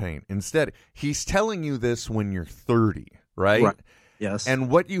scenario you paint, instead he's telling you this when you're 30, right? Right. Yes. And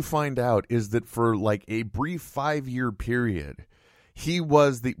what you find out is that for like a brief 5-year period, he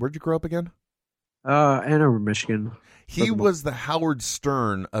was where'd you grow up again? Ann Arbor, Michigan. He was the Howard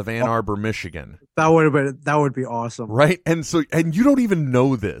Stern of Ann Arbor, Michigan. That would be awesome. Right? And you don't even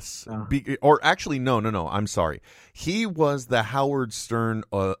know this. No. Or actually, no, I'm sorry. He was the Howard Stern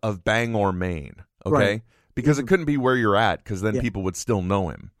of Bangor, Maine. Okay? Right. Because it couldn't be where you're at, because then people would still know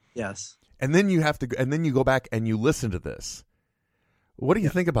him. Yes. And then you go back and you listen to this. What do you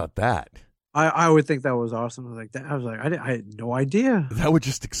think about that? I would think that was awesome. Like that, I was like, I had no idea. That would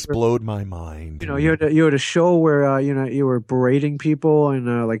just explode my mind. You know, you had a show where you were berating people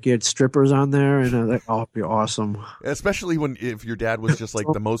and like you had strippers on there, and like, oh, it'd be awesome. Especially if your dad was just like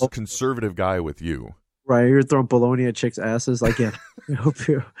the most conservative guy with you. Right, you're throwing bologna at chicks' asses. Like, yeah,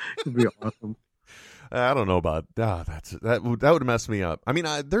 it'd be awesome. I don't know about that would mess me up. I mean,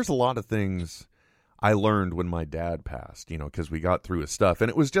 there's a lot of things I learned when my dad passed, because we got through his stuff, and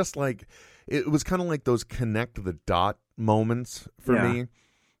it was just like, it was kind of like those connect the dot moments for me.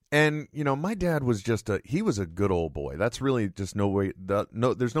 And my dad was he was a good old boy. That's really just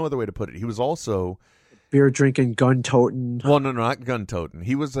there's no other way to put it. He was also beer drinking, gun toting. Well, no, not gun toting.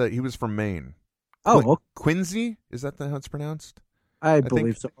 He was from Maine. Oh, okay. Quincy, is that how it's pronounced? I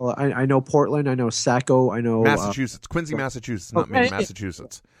believe so. I know Portland. I know Saco. I know Massachusetts. Quincy, Massachusetts, not Maine,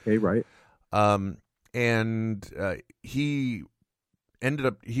 Massachusetts. Okay, right. And he ended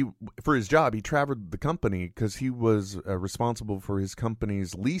up for his job he traveled the company because he was responsible for his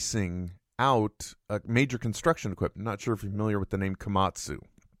company's leasing out major construction equipment. Not sure if you're familiar with the name Komatsu.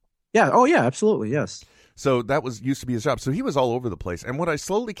 Yeah. Oh, yeah. Absolutely. Yes. So that used to be his job. So he was all over the place. And what I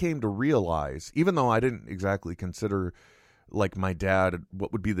slowly came to realize, even though I didn't exactly consider like my dad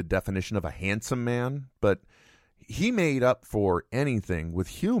what would be the definition of a handsome man, but he made up for anything with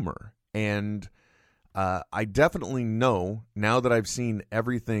humor. And I definitely know, now that I've seen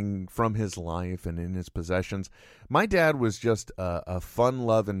everything from his life and in his possessions, my dad was just a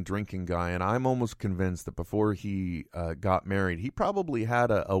fun-loving, drinking guy, and I'm almost convinced that before he got married, he probably had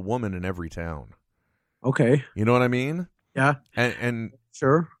a woman in every town. Okay. You know what I mean? Yeah. And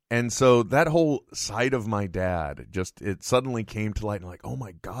sure. And so that whole side of my dad, it suddenly came to light, and like, oh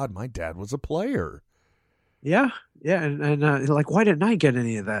my God, my dad was a player. Yeah, yeah, and like, why didn't I get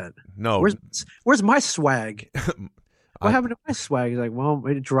any of that? No, where's my swag? What happened to my swag? He's like, well,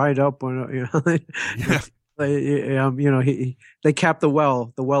 it dried up when they capped the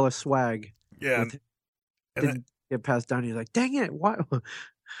well of swag. Yeah, didn't get passed down. He's like, dang it, why?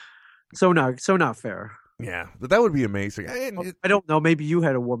 So not fair. Yeah, but that would be amazing. I don't know. Maybe you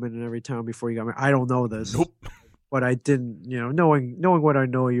had a woman in every town before you got married. I don't know this. Nope. But I didn't, knowing what I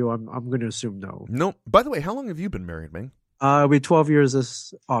know you, I'm going to assume no. No. By the way, how long have you been married, Ming? It'll be 12 years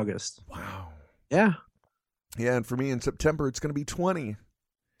this August. Wow. Yeah. Yeah, and for me in September, it's going to be 20.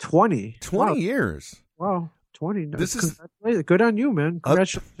 20? 20 years. Wow. 20. This is good on you, man.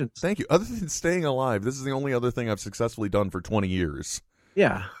 Congratulations. Thank you. Other than staying alive, this is the only other thing I've successfully done for 20 years.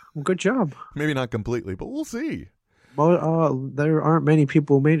 Yeah. Well, good job. Maybe not completely, but we'll see. Well, there aren't many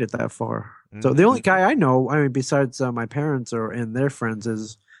people who made it that far. So the only guy I know, besides my parents and their friends,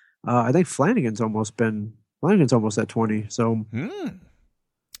 is I think Flanagan's almost at 20. So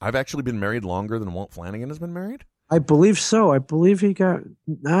I've actually been married longer than Walt Flanagan has been married. I believe so. I believe he got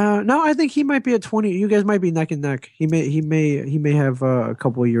no. I think he might be at 20. You guys might be neck and neck. He may have a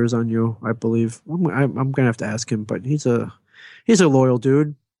couple of years on you. I believe. I'm gonna have to ask him, but he's a loyal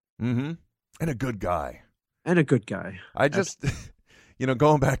dude. Mm-hmm. And a good guy. I just.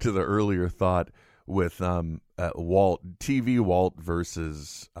 Going back to the earlier thought with Walt, TV Walt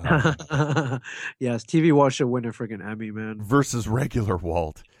versus... yes, TV Walt should win a freaking Emmy, man. Versus regular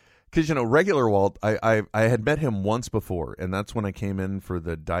Walt. Because, regular Walt, I had met him once before, and that's when I came in for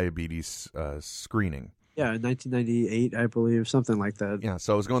the diabetes screening. Yeah, in 1998, I believe, something like that. Yeah,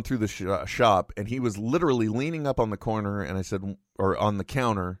 so I was going through the shop, and he was literally leaning up on the corner, and I said, or on the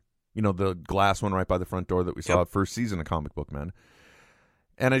counter, the glass one right by the front door that we saw first season of Comic Book Men.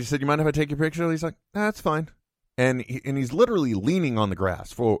 And I just said, you mind if I take your picture? He's like, that's fine. And he's literally leaning on the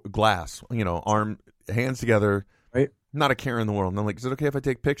glass, hands together, right? Not a care in the world. And I'm like, is it okay if I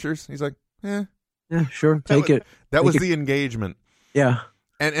take pictures? He's like, yeah, sure, take it. That was the engagement. Yeah.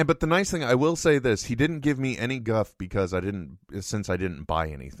 But the nice thing, I will say this, he didn't give me any guff because I didn't buy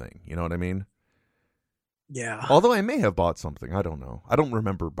anything. You know what I mean? Yeah. Although I may have bought something. I don't know. I don't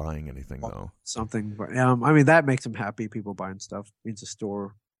remember buying anything, though. Something. But, that makes him happy. People buying stuff. It means a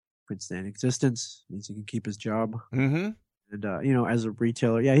store can stay in existence. It means he can keep his job. Mm-hmm. And, as a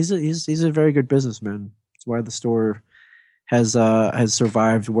retailer, yeah, he's a very good businessman. That's why the store has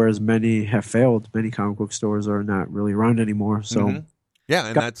survived, whereas many have failed. Many comic book stores are not really around anymore. So, yeah,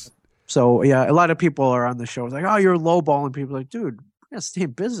 and that's... So, yeah, a lot of people are on the show. It's like, oh, you're lowballing people. Like, dude, we got to stay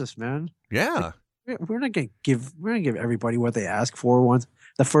in business, man. Yeah. we're not gonna give everybody what they ask for once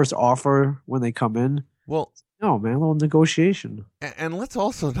the first offer when they come in. Well, no, man, a little negotiation. And let's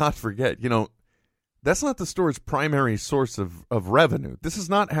also not forget, that's not the store's primary source of revenue. This is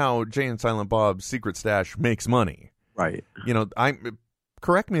not how Jay and Silent Bob's Secret Stash makes money. Right.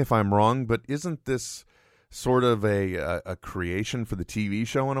 Correct me if I'm wrong, but isn't this sort of a creation for the TV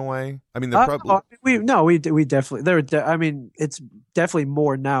show in a way? I mean, we definitely I mean, it's definitely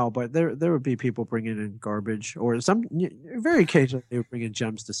more now, but there would be people bringing in garbage or some very occasionally they would bring in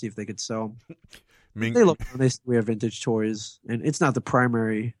gems to see if they could sell. They look around, we have vintage toys, and it's not the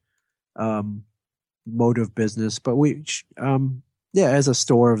primary mode of business, but we as a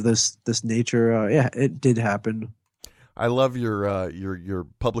store of this nature, it did happen. I love your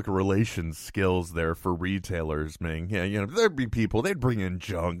public relations skills there for retailers, Ming. Yeah, there'd be people, they'd bring in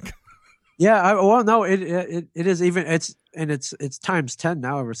junk. Yeah, it is even it's times 10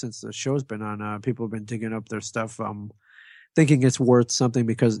 now ever since the show's been on. People have been digging up their stuff, thinking it's worth something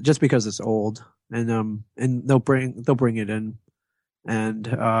because it's old, and they'll bring it in, and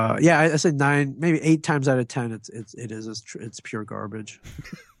I said 9, maybe 8 times out of 10, it's pure garbage.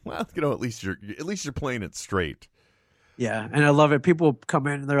 Well, at least you're playing it straight. Yeah, and I love it. People come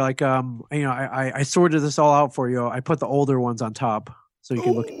in and they're like, I sorted this all out for you. I put the older ones on top so you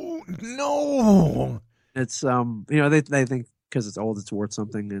can look. No, it's they think because it's old, it's worth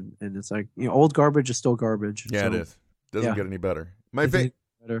something, and it's like old garbage is still garbage. Yeah, it is. Doesn't get any better. Better.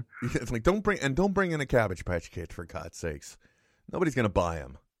 It's like don't bring in a Cabbage Patch Kid, for God's sakes. Nobody's gonna buy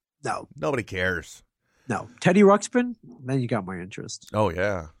them. No, nobody cares. No, Teddy Ruxpin. Then you got my interest. Oh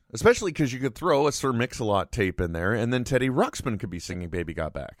yeah. Especially because you could throw a Sir Mix-a-Lot tape in there, and then Teddy Ruxpin could be singing "Baby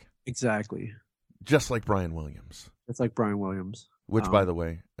Got Back." Exactly. Just like Brian Williams. It's like Brian Williams, which, by the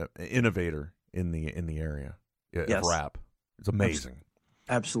way, innovator in the area of rap. It's amazing.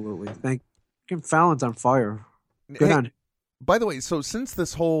 Absolutely. Fallon's on fire. Good on. By the way, so since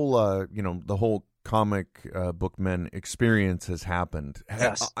this whole, the whole comic book men experience has happened,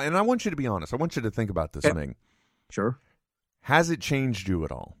 and I want you to be honest. I want you to think about this thing. Sure. Has it changed you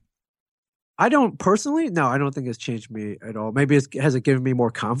at all? I don't personally. No, I don't think it's changed me at all. Maybe has it given me more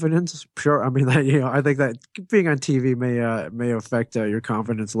confidence? Sure. I mean, I think that being on TV may affect your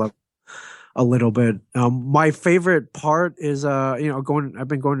confidence level a little bit. My favorite part is I've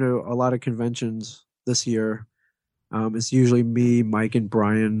been going to a lot of conventions this year. It's usually me, Mike, and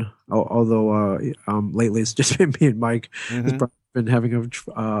Brian. Although lately it's just been me and Mike. Mm-hmm. Been having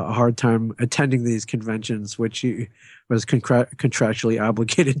a hard time attending these conventions, which he was contractually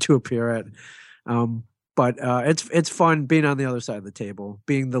obligated to appear at. But it's fun being on the other side of the table,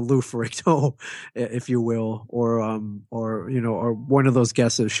 being the Lou Ferrigno, if you will, or one of those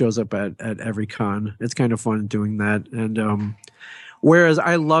guests that shows up at every con. It's kind of fun doing that. And whereas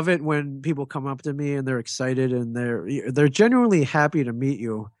I love it when people come up to me and they're excited and they're genuinely happy to meet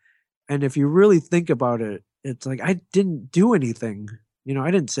you. And if you really think about it, it's like, I didn't do anything. I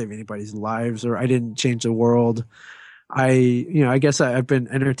didn't save anybody's lives, or I didn't change the world. I guess I've been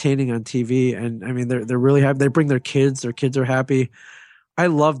entertaining on TV, and I mean, they're really happy. They bring their kids are happy. I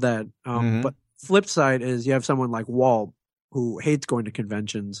love that. But flip side is you have someone like Walt who hates going to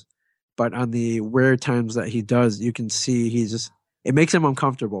conventions, but on the rare times that he does, you can see it makes him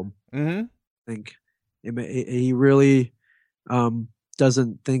uncomfortable. Mm-hmm. I think he really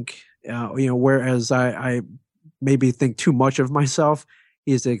doesn't think, whereas I maybe think too much of myself.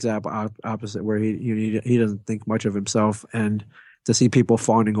 He's the exact opposite, where he doesn't think much of himself, and to see people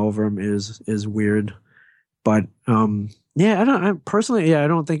fawning over him is weird. But I don't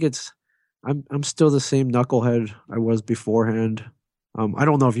think it's. I'm still the same knucklehead I was beforehand. I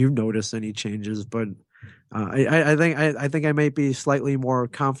don't know if you've noticed any changes, but I think I might be slightly more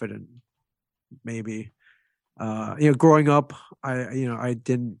confident. Maybe, growing up, I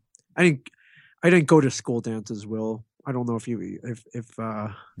didn't go to school dances, Will. I don't know if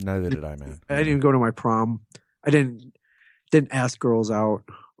neither did I, man. I didn't even go to my prom. I didn't ask girls out,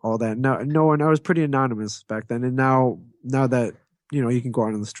 all that. No, and I was pretty anonymous back then. And now that you can go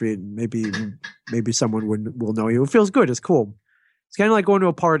out on the street and maybe someone will know you. It feels good. It's cool. It's kind of like going to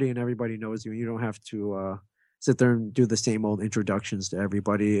a party and everybody knows you. You don't have to sit there and do the same old introductions to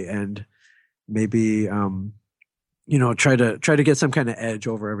everybody, and maybe try to get some kind of edge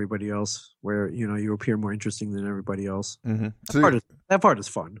over everybody else, where you appear more interesting than everybody else. Mm-hmm. That part is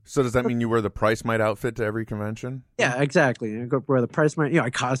fun. So does that mean you wear the Price Mite outfit to every convention? Yeah, exactly. I go wear the Price Mite. I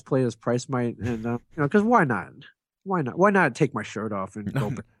cosplay as Price Mite, and because why not? Why not take my shirt off and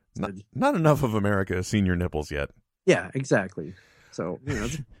go? Not enough of America has seen your nipples yet. Yeah, exactly. So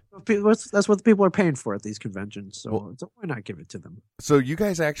That's what the people are paying for at these conventions. So, so why not give it to them? So you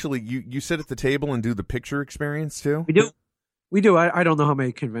guys actually you sit at the table and do the picture experience too? We do. We do. I don't know how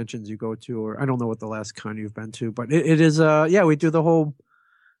many conventions you go to, or I don't know what the last con you've been to, but it is yeah, we do the whole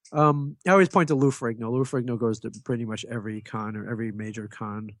I always point to Lou Ferrigno. Lou Ferrigno goes to pretty much every con or every major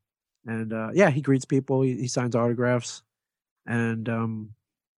con. And yeah, he greets people, he signs autographs, and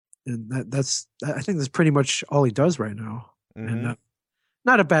that's I think that's pretty much all he does right now. Mm-hmm. And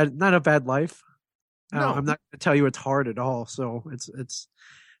not a bad life. No. I'm not going to tell you it's hard at all. So it's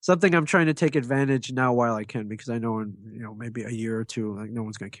something I'm trying to take advantage now while I can, because I know in maybe a year or two, like no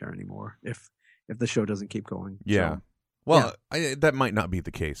one's going to care anymore if the show doesn't keep going. Yeah. So, well, yeah. That might not be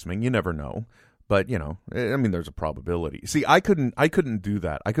the case. I mean, you never know. But, I mean, there's a probability. See, I couldn't do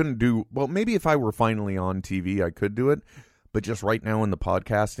that. I couldn't do, well, maybe if I were finally on TV, I could do it. But just right now in the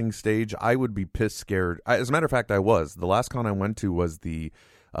podcasting stage, I would be piss scared. As a matter of fact, I was. The last con I went to was the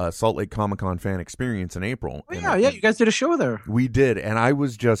Salt Lake Comic-Con Fan Experience in April. Oh, yeah, you guys did a show there. We did, and I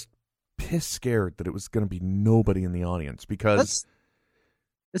was just piss scared that it was going to be nobody in the audience because...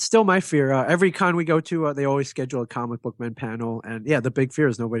 It's still my fear. Every con we go to, they always schedule a comic book men panel, and yeah, the big fear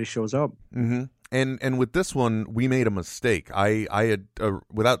is nobody shows up. Mm-hmm. And with this one, we made a mistake. I had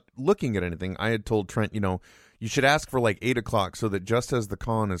without looking at anything, I had told Trent, you should ask for like 8 o'clock so that just as the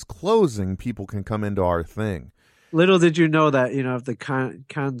con is closing, people can come into our thing. Little did you know that if the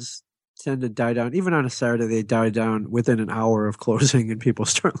cons tend to die down, even on a Saturday, they die down within an hour of closing and people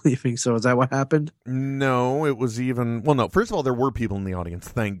start leaving. So is that what happened? No, it was even, well, no, first of all, there were people in the audience.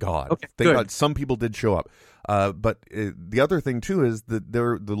 Thank God. Okay, thank good. God some people did show up. But the other thing too is that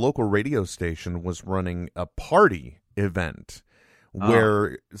the local radio station was running a party event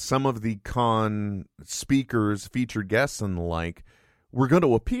where some of the con speakers, featured guests and the like were going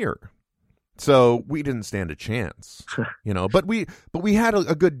to appear. So we didn't stand a chance, but we had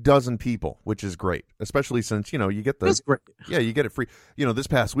a good dozen people, which is great, especially since, you get That's great. Yeah, you get it free. This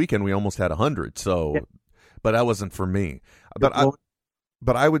past weekend we almost had 100. So, yeah. But that wasn't for me. But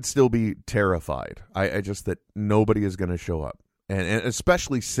I would still be terrified. I just that nobody is going to show up, and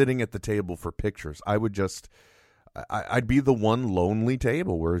especially sitting at the table for pictures. I'd be the one lonely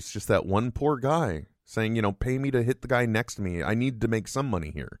table where it's just that one poor guy saying, pay me to hit the guy next to me. I need to make some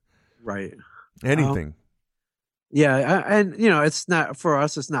money here. Right. Anything. Yeah, and it's not for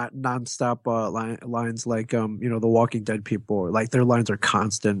us. It's not nonstop lines like the Walking Dead people. Like their lines are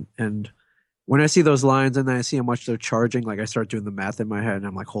constant, and when I see those lines and then I see how much they're charging, like I start doing the math in my head, and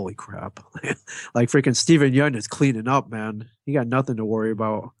I'm like, holy crap! Like freaking Steven Yeun is cleaning up, man. He got nothing to worry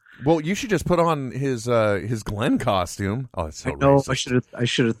about. Well, you should just put on his Glenn costume. Oh, it's so racist. I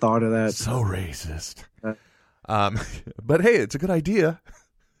should have thought of that. So racist. But hey, it's a good idea.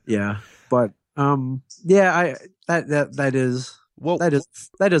 Yeah, but yeah, that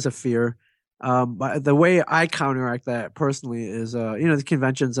is a fear. But the way I counteract that personally is, the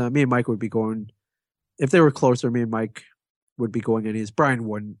conventions. Me and Mike would be going if they were closer. Me and Mike would be going anyways. Brian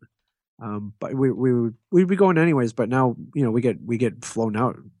wouldn't, but we'd be going anyways. But now we get flown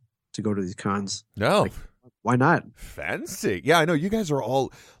out to go to these cons. No. Why not? Fancy. Yeah, I know. You guys are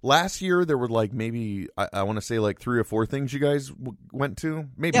all... Last year, there were like maybe, I want to say like 3 or 4 things you guys went to.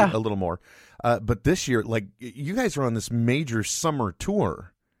 Maybe a little more. But this year, like, you guys are on this major summer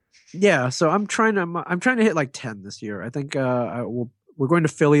tour. Yeah, so I'm trying to hit like 10 this year. I think we're going to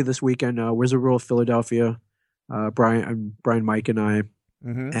Philly this weekend, Wizard World, Philadelphia. Brian, Mike, and I.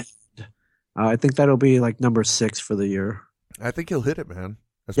 Mm-hmm. And, I think that'll be like number 6 for the year. I think he'll hit it, man.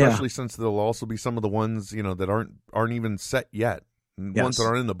 Especially since there'll also be some of the ones, that aren't even set yet. Ones that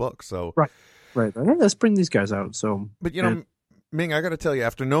aren't in the book. So Right. Hey, let's bring these guys out. So, but Ming, I got to tell you,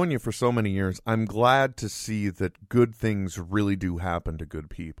 after knowing you for so many years, I'm glad to see that good things really do happen to good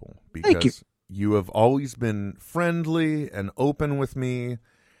people, because you have always been friendly and open with me.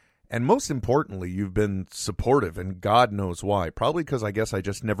 And most importantly, you've been supportive, and God knows why. Probably because I guess I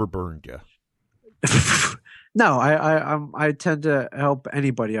just never burned you. No, I tend to help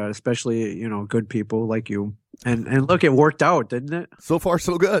anybody out, especially good people like you. And look, it worked out, didn't it? So far,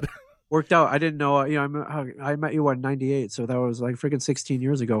 so good. Worked out. I didn't know. I met you in '98, so that was like freaking 16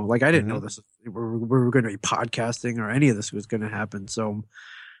 years ago. Like I didn't know this. We were going to be podcasting or any of this was going to happen. So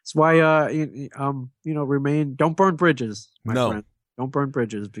that's why remain. Don't burn bridges, my friend. Don't burn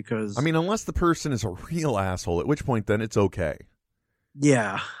bridges, because unless the person is a real asshole, at which point then it's okay.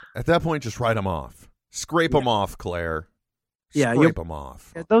 Yeah. At that point, just write them off. Scrape them off, Claire. Scrape them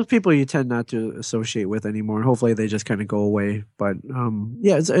off. Yeah, those people you tend not to associate with anymore. Hopefully they just kind of go away. But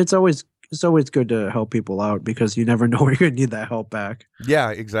it's always it's always good to help people out because you never know when you're going to need that help back.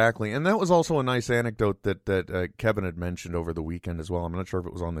 Yeah, exactly. And that was also a nice anecdote that Kevin had mentioned over the weekend as well. I'm not sure if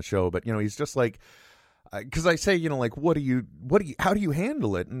it was on the show, but he's just like, because I say, like, how do you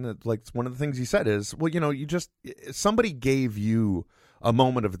handle it? And like one of the things he said is, well, somebody gave you a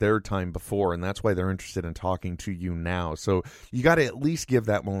moment of their time before, and that's why they're interested in talking to you now. So you got to at least give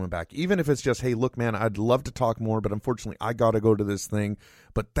that moment back, even if it's just, hey, look, man, I'd love to talk more, but unfortunately I got to go to this thing,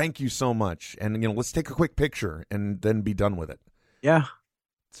 but thank you so much. And, let's take a quick picture and then be done with it. Yeah.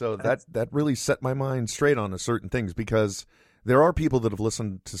 So that really set my mind straight on certain things, because there are people that have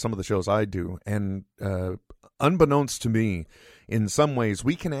listened to some of the shows I do, and unbeknownst to me, in some ways,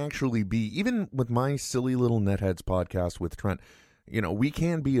 we can actually be, even with my silly little Netheads podcast with Trent, we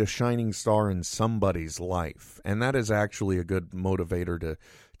can be a shining star in somebody's life, and that is actually a good motivator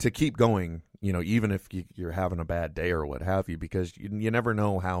to keep going, even if you're having a bad day or what have you, because you never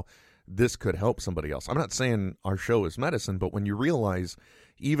know how this could help somebody else. I'm not saying our show is medicine, but when you realize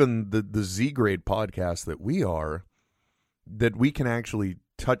even the Z-grade podcast that we are, that we can actually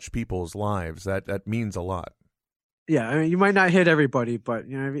touch people's lives, that means a lot. Yeah, I mean, you might not hit everybody, but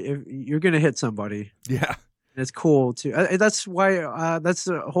if you're going to hit somebody. Yeah. And it's cool too. That's why. That's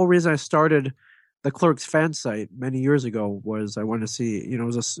the whole reason I started the Clerks fan site many years ago. Was I wanted to see, it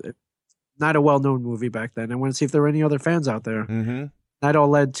was not a well-known movie back then. I wanted to see if there were any other fans out there. Mm-hmm. That all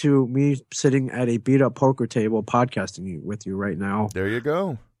led to me sitting at a beat-up poker table podcasting with you right now. There you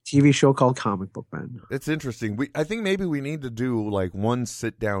go. TV show called Comic Book Men. It's interesting. I think maybe we need to do like one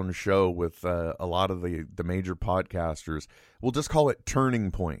sit-down show with a lot of the major podcasters. We'll just call it Turning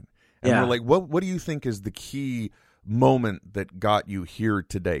Point. And we're like, what do you think is the key moment that got you here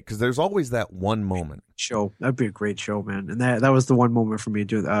today? Because there's always that one moment. That'd be a great show, man. And that was the one moment for me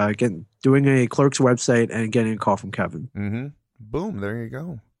doing a Clerks website and getting a call from Kevin. Mm-hmm. Boom, there you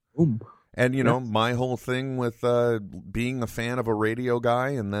go. Boom. And my whole thing with being a fan of a radio guy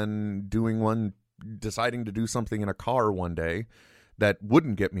and then deciding to do something in a car one day that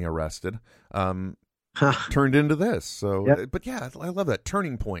wouldn't get me arrested, turned into this. So, but yeah, I love that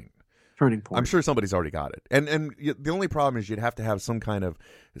Turning Point. I'm sure somebody's already got it. And the only problem is you'd have to have some kind of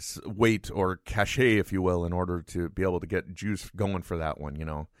weight or cachet, if you will, in order to be able to get juice going for that one.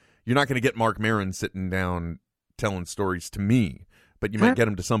 You're not going to get Mark Maron sitting down telling stories to me, but you might get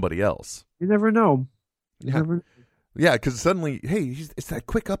him to somebody else. You never know. Yeah, because suddenly, hey, it's that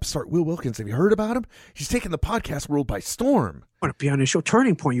quick upstart Will Wilkins. Have you heard about him? He's taking the podcast world by storm. I want to be on his show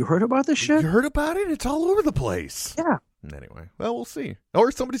Turning Point. You heard about this shit? You heard about it? It's all over the place. Yeah. Anyway, well, we'll see.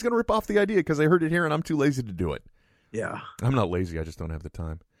 Or somebody's going to rip off the idea because I heard it here and I'm too lazy to do it. Yeah. I'm not lazy. I just don't have the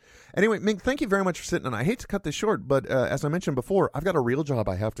time. Anyway, Mink, thank you very much for sitting. And I hate to cut this short, but as I mentioned before, I've got a real job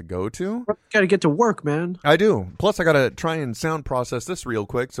I have to go to. Got to get to work, man. I do. Plus, I got to try and sound process this real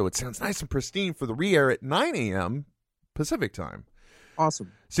quick so it sounds nice and pristine for the re-air at 9 a.m. Pacific time.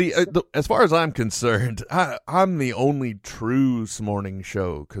 Awesome. See, as far as I'm concerned, I'm the only true Smorning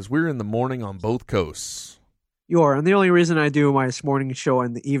show because we're in the morning on both coasts. You are. And the only reason I do my Smorning show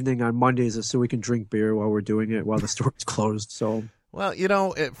in the evening on Mondays is so we can drink beer while we're doing it while the store's closed. So, well,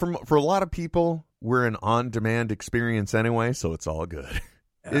 for a lot of people, we're an on-demand experience anyway, so it's all good.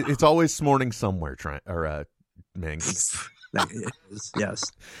 Yeah. It's always Smorning somewhere, Ming. It is,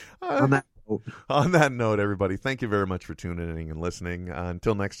 yes. On that note, everybody, thank you very much for tuning in and listening.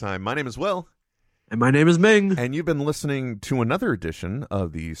 Until next time, my name is Will. And my name is Ming. And you've been listening to another edition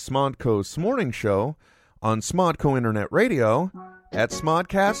of the SModCo Smorning Show on SModCo Internet Radio at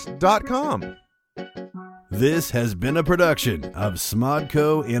smodcast.com. This has been a production of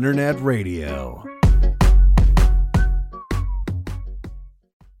SModCo Internet Radio.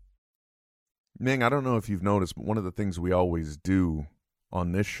 Ming, I don't know if you've noticed, but one of the things we always do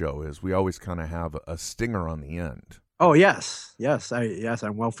on this show is we always kind of have a stinger on the end. Oh, yes.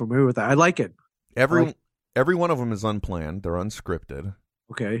 I'm well familiar with that. I like it. Every one of them is unplanned. They're unscripted.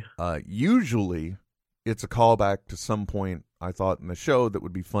 Okay. Usually it's a callback to some point I thought in the show that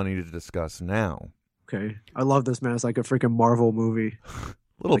would be funny to discuss now. Okay. I love this, man. It's like a freaking Marvel movie. A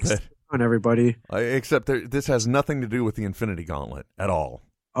little bit. On everybody. Except this has nothing to do with the Infinity Gauntlet at all.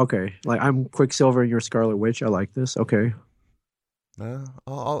 Okay. Like I'm Quicksilver and you're Scarlet Witch. I like this. Okay.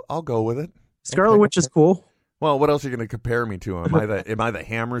 I'll go with it. Scarlet Witch is cool. Well, what else are you going to compare me to? Am I the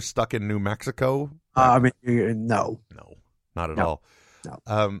hammer stuck in New Mexico? I mean, no, not at all.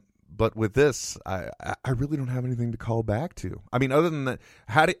 No. But with this, I really don't have anything to call back to. I mean, other than that,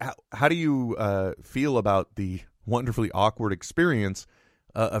 how do you feel about the wonderfully awkward experience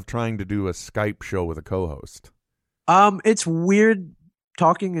of trying to do a Skype show with a co-host? It's weird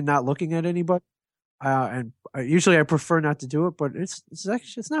talking and not looking at anybody. And usually I prefer not to do it, but it's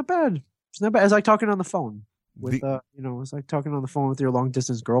actually not bad. It's not bad. It's like talking on the phone with The- it's like talking on the phone with your long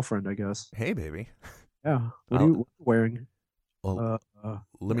distance girlfriend, I guess. Hey, baby. Yeah. What are you wearing? Well,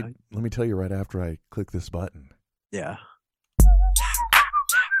 let me tell you right after I click this button. Yeah.